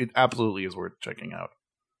it absolutely is worth checking out.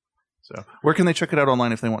 So where can they check it out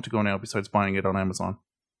online if they want to go now besides buying it on Amazon?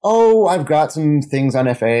 Oh, I've got some things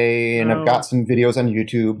on FA and I've got some videos on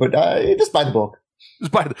YouTube, but just buy the book.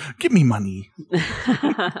 Give me money.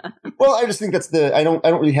 Well, I just think I don't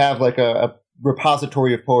really have like a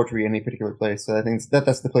repository of poetry in any particular place. So I think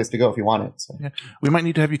that's the place to go if you want it. So. Yeah. We might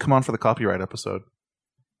need to have you come on for the copyright episode.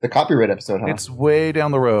 The copyright episode, huh? It's way down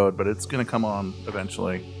the road, but it's going to come on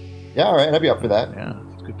eventually. Yeah, all right. I'd be up for that. Yeah,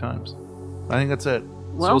 it's good times. I think that's it.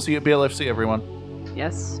 Well, so we'll see you at BLFC, everyone.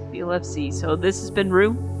 Yes, BLFC. So this has been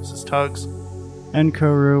Rue. This is Tugs. And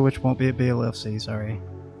Koru, which won't be at BLFC, sorry.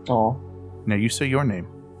 Aw. Now you say your name.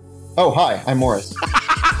 Oh, hi. I'm Morris.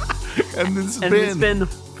 And this has been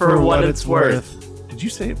For What It's Worth. Did you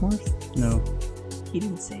say it, Morris? No. He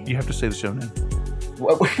didn't say it. You have to say the show name.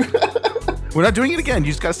 We're not doing it again.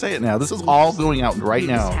 You just got to say it now. This is all going out right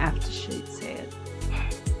now. You just have to say it.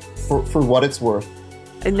 For what it's worth.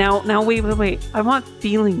 And now, wait. I want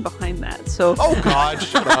feeling behind that. So. Oh God!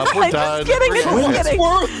 Shut up. We're done. Just kidding.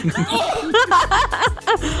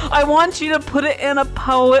 I want you to put it in a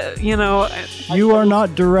poet. You know. You are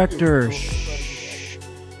not director. Shh.